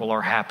people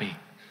are happy.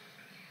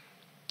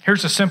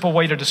 Here's a simple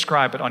way to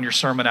describe it on your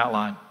sermon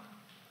outline.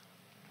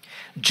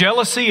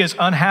 Jealousy is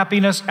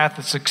unhappiness at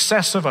the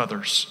success of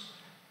others,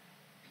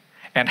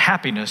 and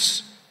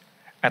happiness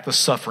at the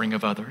suffering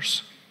of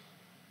others.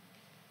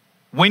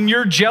 When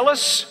you're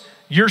jealous,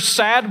 you're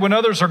sad when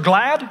others are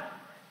glad,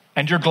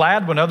 and you're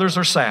glad when others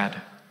are sad.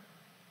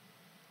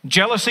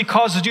 Jealousy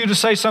causes you to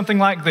say something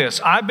like this: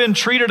 I've been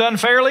treated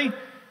unfairly,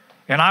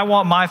 and I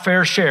want my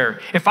fair share.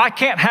 If I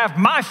can't have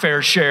my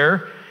fair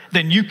share,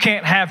 then you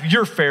can't have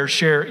your fair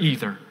share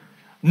either.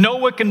 No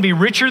one can be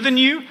richer than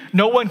you.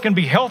 No one can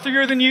be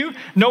healthier than you.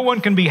 No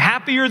one can be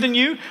happier than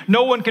you.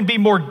 No one can be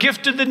more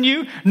gifted than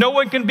you. No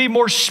one can be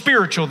more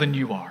spiritual than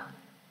you are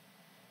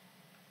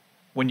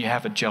when you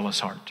have a jealous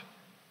heart.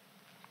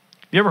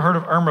 You ever heard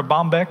of Erma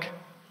Bombeck?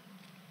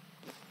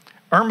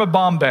 Erma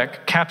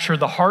Bombeck captured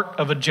the heart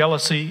of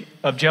jealousy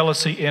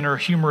in her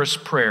humorous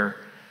prayer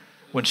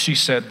when she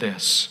said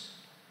this: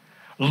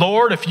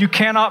 Lord, if you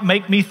cannot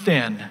make me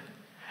thin,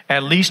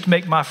 at least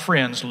make my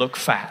friends look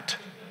fat.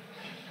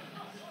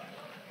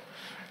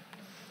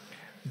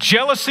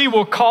 Jealousy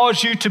will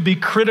cause you to be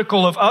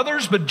critical of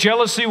others, but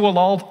jealousy will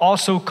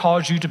also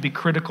cause you to be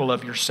critical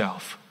of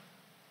yourself.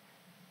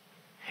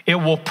 It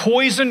will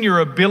poison your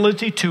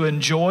ability to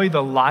enjoy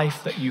the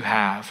life that you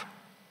have.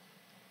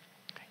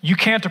 You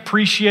can't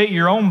appreciate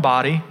your own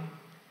body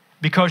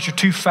because you're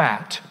too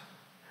fat,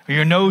 or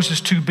your nose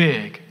is too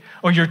big,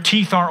 or your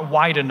teeth aren't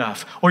white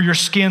enough, or your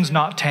skin's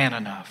not tan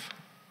enough.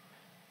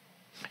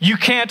 You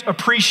can't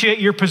appreciate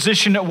your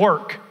position at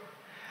work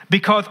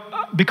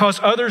because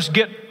others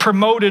get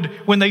promoted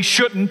when they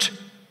shouldn't,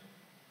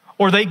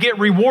 or they get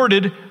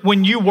rewarded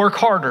when you work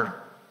harder.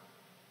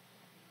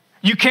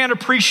 You can't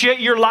appreciate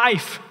your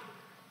life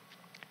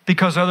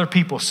because other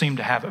people seem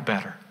to have it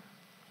better.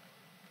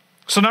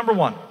 So number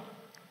 1,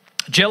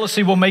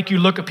 jealousy will make you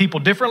look at people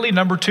differently.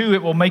 Number 2,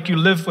 it will make you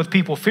live with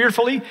people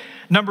fearfully.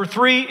 Number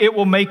 3, it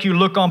will make you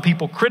look on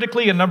people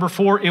critically. And number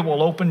 4, it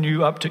will open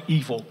you up to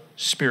evil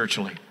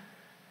spiritually.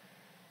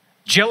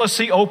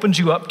 Jealousy opens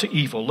you up to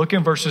evil. Look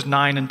in verses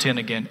 9 and 10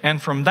 again.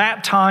 And from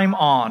that time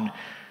on,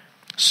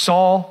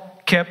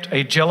 Saul kept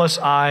a jealous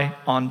eye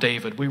on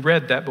David. We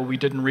read that, but we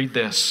didn't read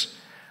this.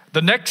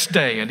 The next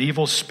day, an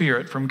evil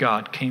spirit from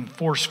God came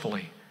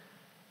forcefully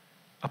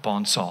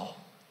upon Saul.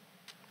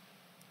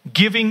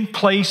 Giving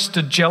place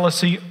to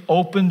jealousy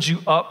opens you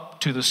up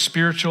to the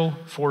spiritual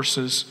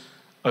forces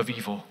of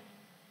evil.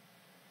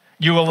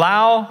 You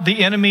allow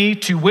the enemy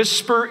to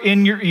whisper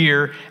in your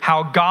ear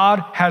how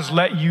God has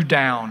let you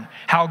down,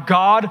 how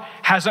God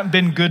hasn't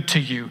been good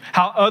to you,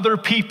 how other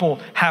people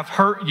have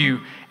hurt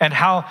you, and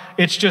how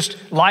it's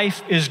just,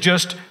 life is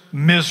just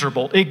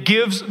miserable. It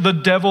gives the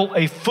devil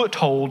a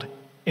foothold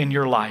in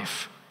your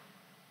life.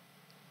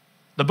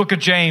 The book of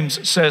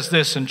James says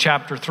this in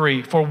chapter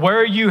 3, "For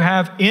where you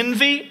have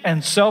envy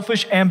and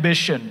selfish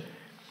ambition,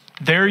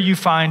 there you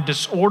find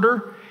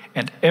disorder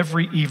and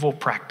every evil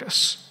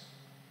practice."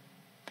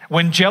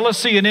 When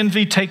jealousy and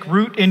envy take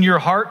root in your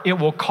heart, it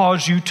will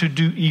cause you to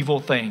do evil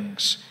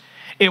things.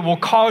 It will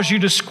cause you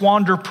to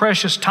squander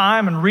precious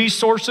time and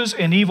resources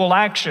in evil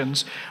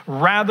actions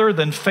rather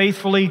than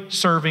faithfully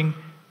serving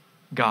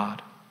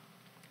God.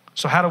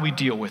 So how do we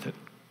deal with it?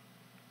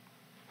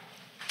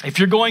 If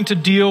you're going to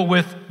deal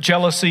with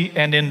jealousy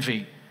and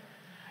envy,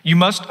 you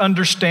must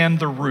understand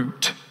the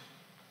root.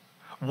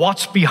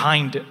 What's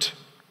behind it?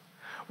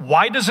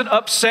 Why does it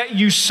upset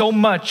you so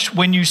much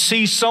when you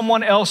see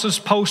someone else's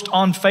post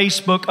on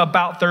Facebook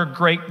about their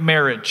great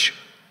marriage,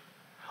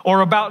 or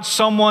about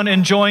someone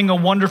enjoying a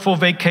wonderful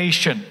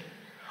vacation,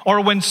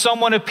 or when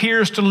someone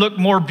appears to look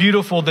more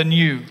beautiful than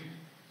you?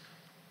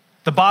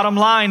 The bottom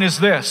line is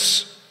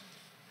this: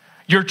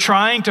 you're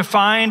trying to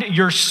find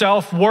your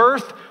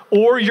self-worth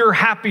or your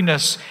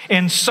happiness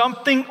in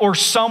something or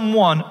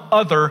someone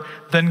other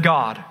than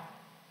God.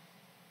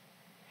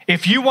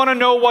 If you want to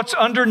know what's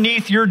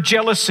underneath your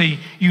jealousy,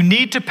 you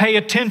need to pay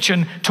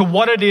attention to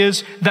what it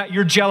is that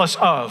you're jealous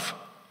of.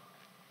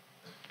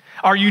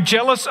 Are you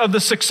jealous of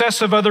the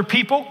success of other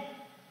people?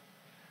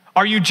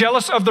 Are you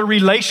jealous of the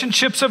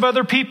relationships of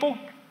other people?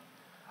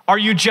 Are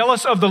you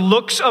jealous of the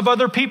looks of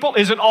other people?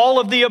 Is it all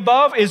of the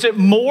above? Is it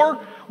more?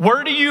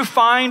 Where do you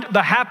find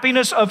the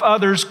happiness of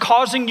others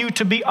causing you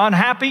to be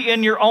unhappy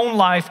in your own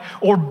life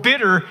or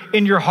bitter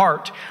in your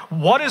heart?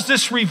 What is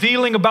this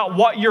revealing about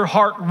what your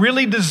heart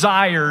really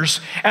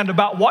desires and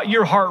about what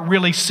your heart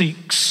really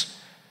seeks?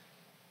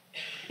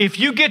 If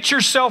you get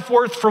your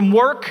self-worth from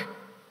work,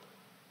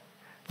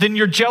 then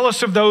you're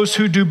jealous of those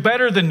who do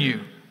better than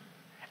you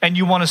and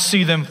you want to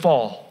see them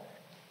fall.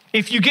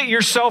 If you get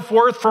your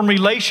self-worth from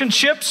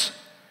relationships,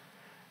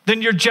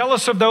 then you're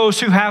jealous of those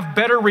who have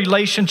better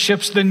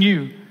relationships than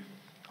you.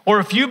 Or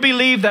if you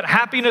believe that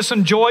happiness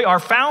and joy are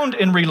found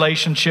in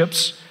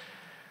relationships,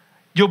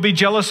 you'll be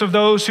jealous of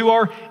those who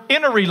are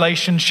in a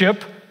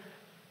relationship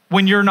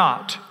when you're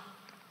not.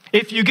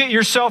 If you get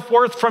your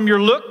self-worth from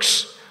your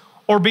looks,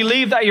 or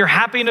believe that your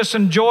happiness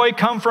and joy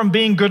come from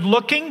being good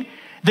looking,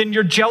 then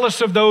you're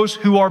jealous of those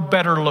who are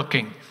better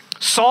looking.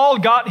 Saul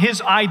got his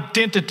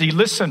identity.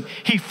 Listen,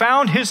 he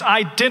found his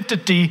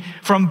identity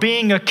from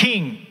being a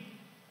king,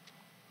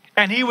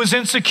 and he was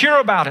insecure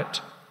about it.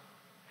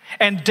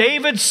 And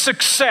David's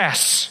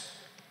success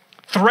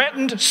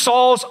threatened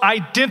Saul's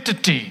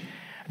identity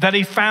that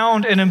he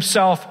found in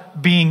himself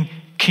being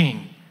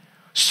king.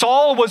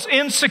 Saul was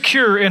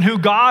insecure in who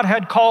God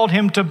had called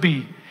him to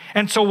be.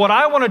 And so what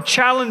I want to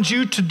challenge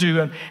you to do,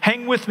 and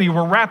hang with me,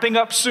 we're wrapping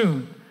up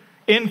soon.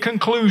 In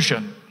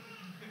conclusion,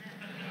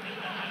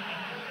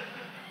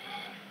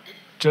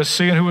 just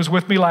seeing who was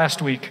with me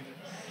last week.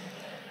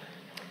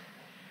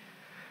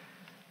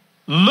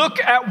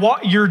 Look at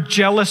what you're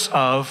jealous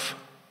of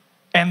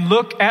and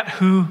look at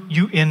who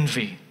you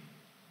envy.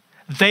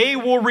 They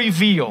will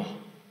reveal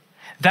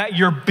that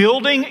you're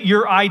building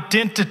your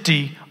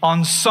identity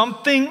on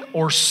something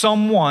or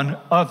someone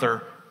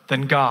other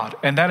than God.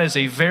 And that is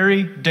a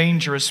very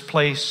dangerous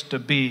place to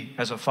be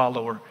as a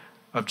follower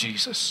of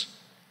Jesus.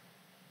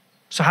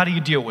 So how do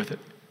you deal with it?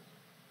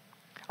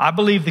 I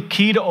believe the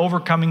key to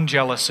overcoming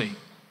jealousy,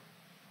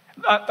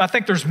 I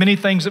think there's many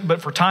things,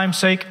 but for time's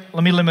sake,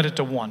 let me limit it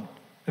to one.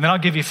 And then I'll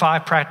give you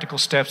 5 practical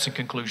steps in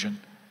conclusion,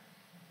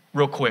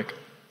 real quick.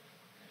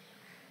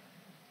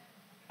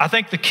 I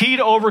think the key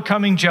to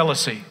overcoming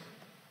jealousy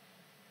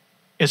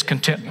is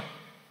contentment.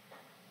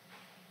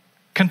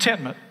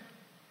 Contentment.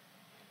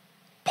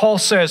 Paul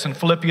says in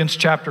Philippians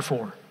chapter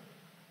 4,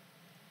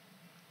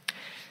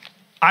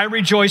 "I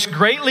rejoice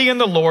greatly in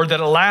the Lord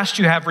that at last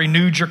you have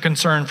renewed your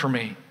concern for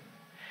me.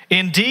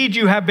 Indeed,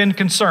 you have been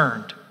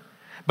concerned,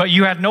 but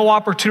you had no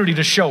opportunity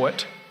to show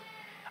it.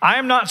 I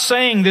am not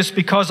saying this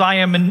because I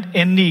am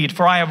in need,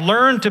 for I have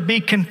learned to be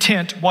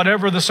content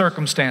whatever the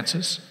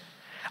circumstances.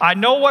 I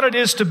know what it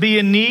is to be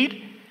in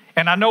need,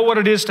 and I know what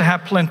it is to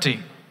have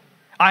plenty.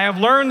 I have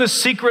learned the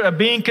secret of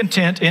being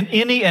content in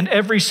any and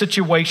every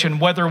situation,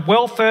 whether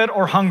well-fed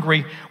or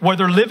hungry,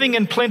 whether living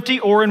in plenty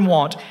or in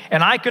want,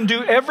 and I can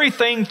do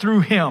everything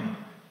through Him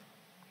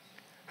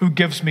who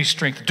gives me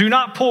strength." Do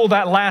not pull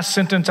that last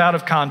sentence out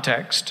of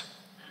context.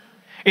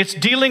 It's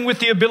dealing with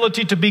the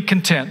ability to be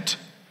content.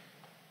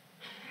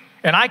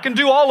 And I can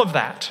do all of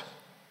that.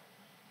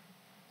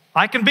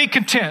 I can be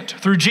content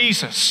through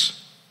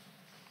Jesus,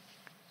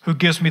 who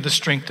gives me the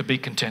strength to be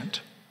content.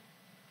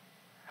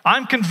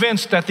 I'm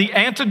convinced that the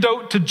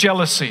antidote to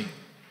jealousy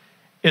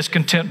is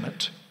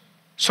contentment.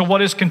 So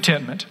what is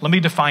contentment? Let me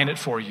define it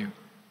for you.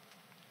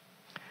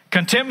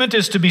 Contentment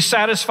is to be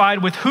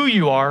satisfied with who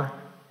you are,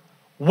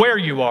 where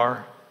you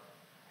are,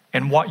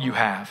 and what you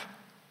have.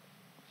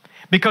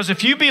 Because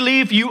if you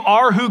believe you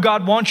are who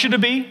God wants you to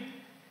be,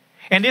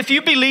 and if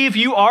you believe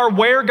you are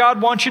where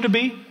God wants you to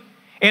be,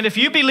 and if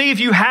you believe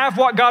you have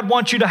what God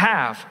wants you to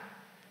have,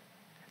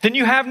 then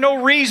you have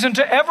no reason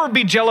to ever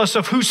be jealous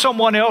of who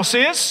someone else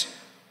is,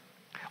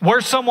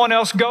 where someone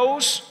else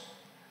goes,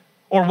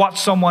 or what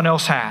someone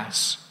else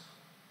has.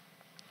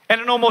 And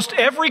in almost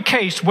every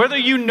case, whether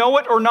you know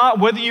it or not,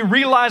 whether you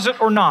realize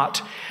it or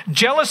not,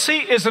 jealousy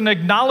is an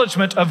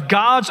acknowledgement of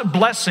God's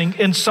blessing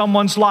in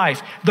someone's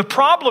life. The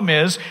problem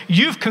is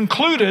you've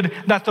concluded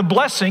that the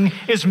blessing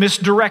is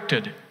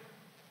misdirected.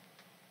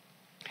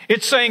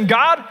 It's saying,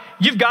 God,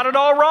 you've got it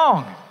all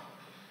wrong.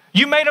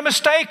 You made a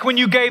mistake when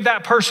you gave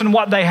that person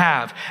what they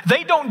have.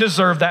 They don't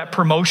deserve that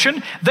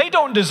promotion. They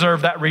don't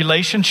deserve that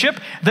relationship.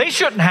 They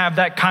shouldn't have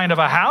that kind of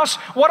a house.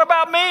 What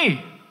about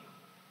me?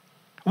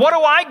 What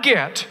do I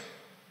get?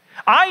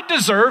 I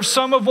deserve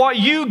some of what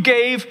you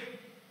gave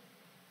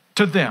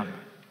to them.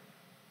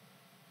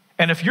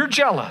 And if you're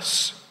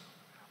jealous,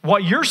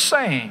 what you're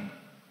saying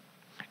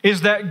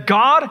is that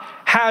God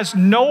has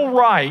no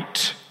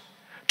right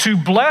to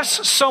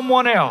bless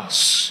someone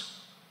else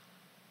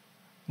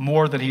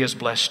more than He has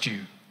blessed you.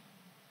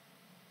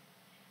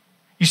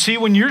 You see,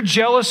 when you're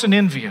jealous and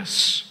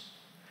envious,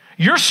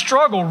 your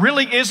struggle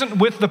really isn't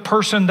with the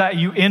person that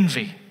you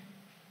envy.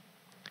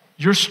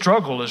 Your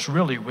struggle is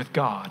really with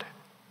God.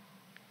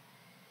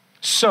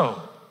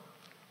 So,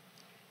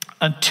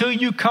 until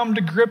you come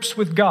to grips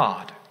with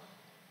God,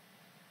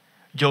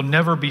 you'll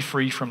never be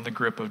free from the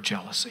grip of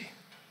jealousy.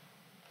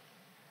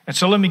 And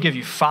so let me give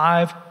you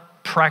 5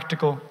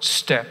 practical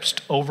steps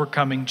to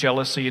overcoming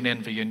jealousy and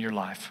envy in your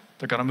life.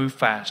 They're going to move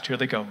fast. Here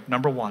they go.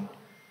 Number 1,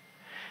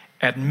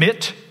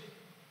 admit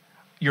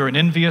you're an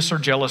envious or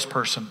jealous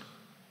person.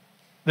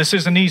 This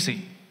isn't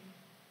easy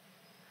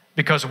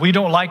because we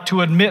don't like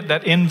to admit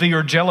that envy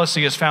or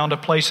jealousy has found a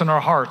place in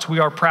our hearts. We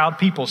are proud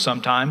people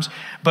sometimes,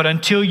 but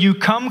until you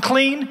come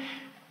clean,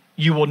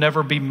 you will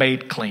never be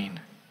made clean.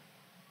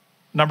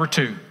 Number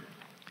 2,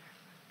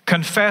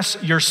 confess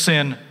your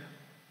sin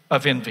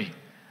of envy.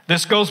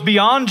 This goes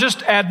beyond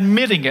just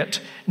admitting it.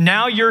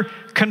 Now you're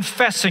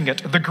confessing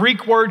it. The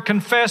Greek word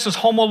confess is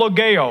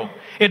homologeo.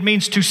 It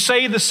means to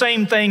say the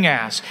same thing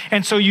as.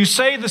 And so you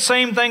say the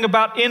same thing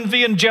about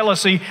envy and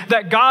jealousy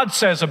that God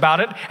says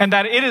about it, and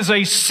that it is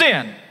a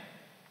sin,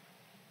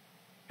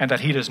 and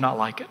that He does not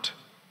like it.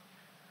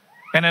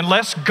 And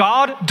unless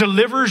God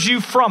delivers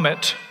you from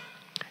it,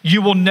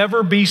 you will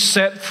never be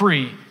set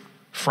free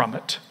from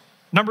it.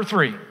 Number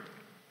 3,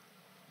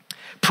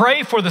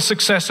 pray for the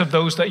success of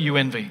those that you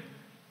envy.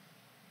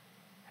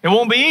 It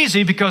won't be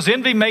easy because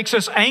envy makes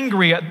us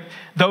angry at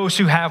those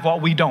who have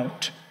what we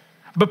don't.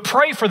 But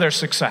pray for their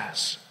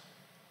success.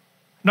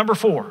 Number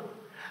 4,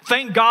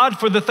 thank God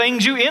for the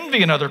things you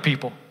envy in other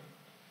people.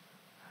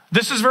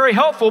 This is very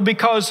helpful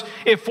because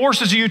it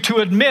forces you to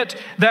admit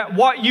that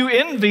what you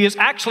envy is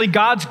actually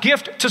God's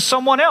gift to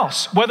someone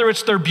else. Whether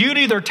it's their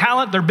beauty, their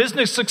talent, their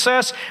business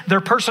success, their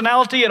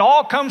personality, it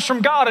all comes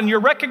from God, and you're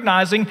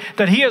recognizing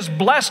that He has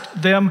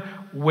blessed them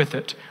with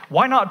it.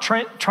 Why not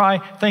try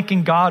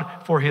thanking God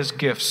for His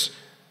gifts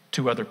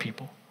to other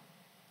people?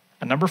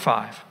 And number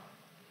 5,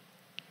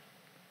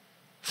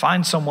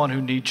 find someone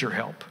who needs your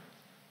help.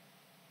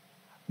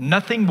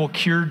 Nothing will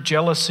cure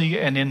jealousy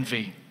and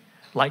envy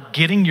like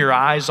getting your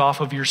eyes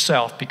off of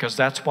yourself, because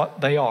that's what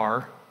they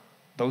are.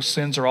 Those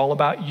sins are all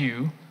about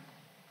you.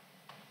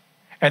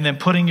 And then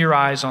putting your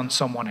eyes on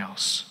someone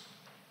else.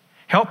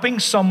 Helping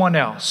someone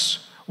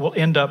else will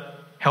end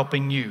up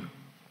helping you.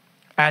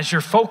 As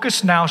your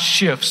focus now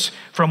shifts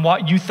from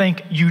what you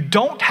think you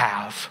don't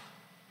have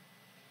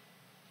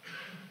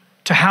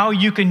to how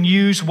you can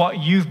use what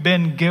you've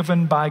been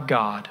given by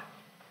God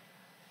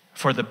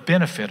for the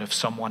benefit of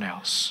someone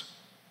else.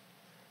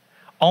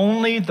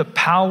 Only the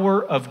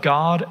power of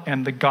God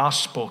and the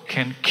gospel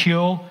can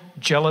kill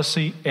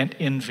jealousy and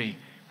envy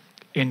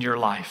in your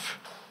life.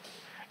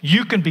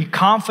 You can be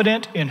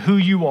confident in who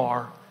you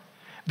are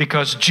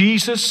because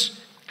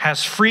Jesus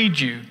has freed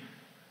you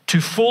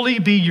to fully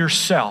be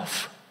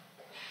yourself,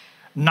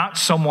 not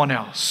someone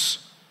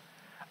else.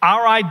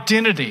 Our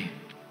identity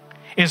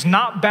is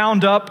not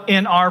bound up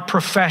in our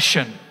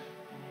profession.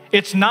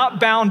 It's not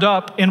bound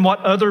up in what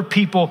other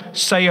people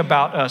say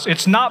about us.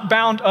 It's not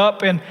bound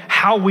up in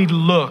how we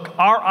look.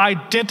 Our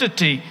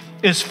identity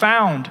is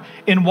found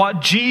in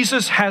what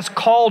Jesus has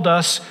called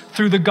us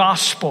through the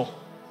gospel.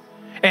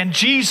 And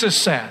Jesus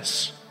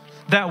says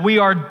that we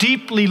are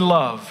deeply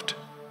loved,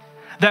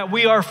 that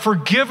we are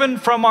forgiven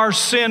from our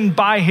sin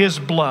by His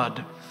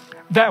blood,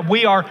 that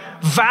we are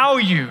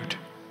valued,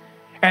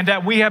 and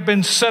that we have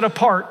been set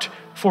apart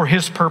for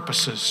His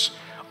purposes.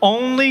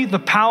 Only the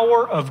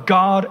power of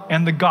God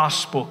and the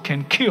gospel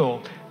can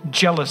kill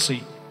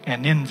jealousy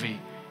and envy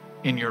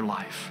in your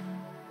life.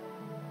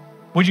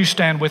 Would you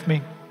stand with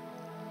me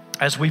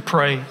as we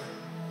pray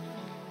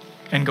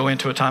and go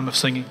into a time of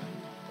singing?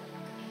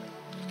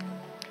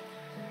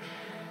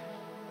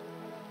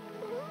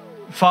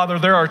 Father,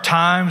 there are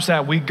times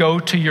that we go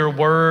to your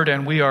word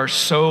and we are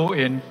so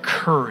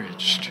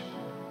encouraged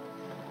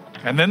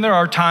And then there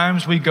are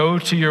times we go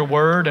to your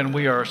word and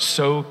we are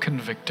so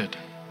convicted.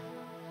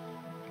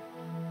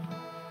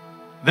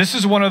 This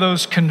is one of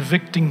those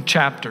convicting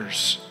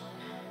chapters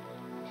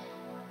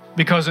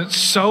because it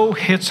so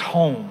hits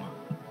home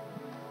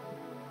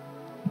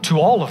to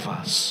all of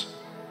us.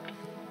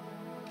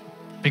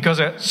 Because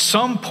at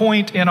some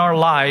point in our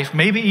life,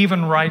 maybe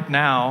even right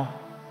now,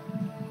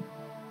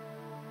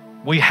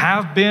 we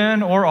have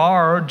been or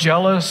are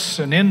jealous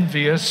and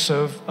envious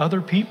of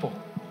other people.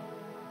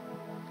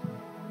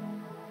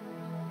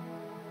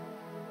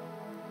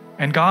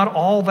 And God,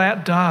 all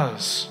that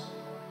does,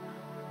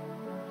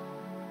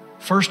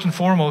 first and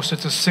foremost,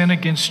 it's a sin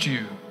against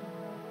you.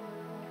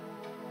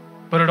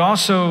 But it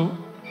also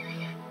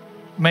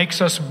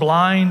makes us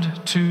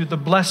blind to the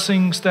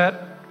blessings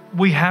that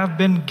we have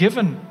been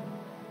given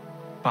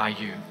by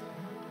you.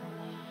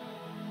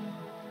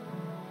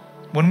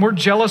 When we're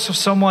jealous of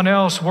someone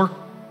else, we're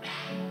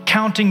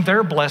counting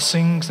their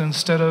blessings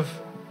instead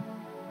of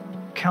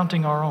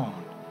counting our own.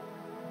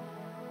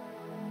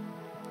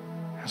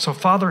 And so,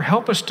 Father,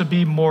 help us to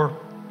be more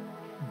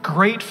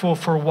grateful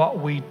for what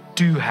we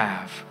do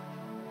have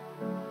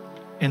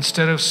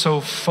instead of so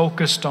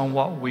focused on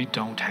what we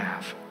don't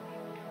have.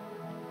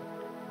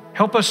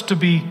 Help us to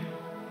be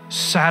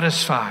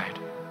satisfied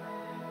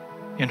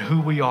in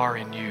who we are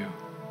in you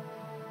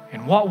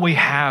and what we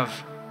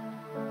have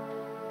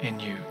in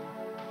you.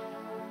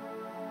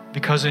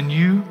 Because in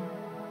you,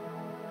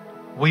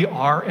 we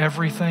are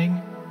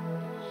everything,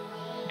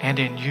 and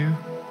in you,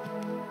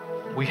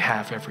 we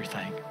have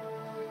everything.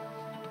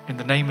 In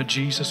the name of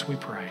Jesus, we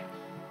pray.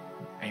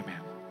 Amen.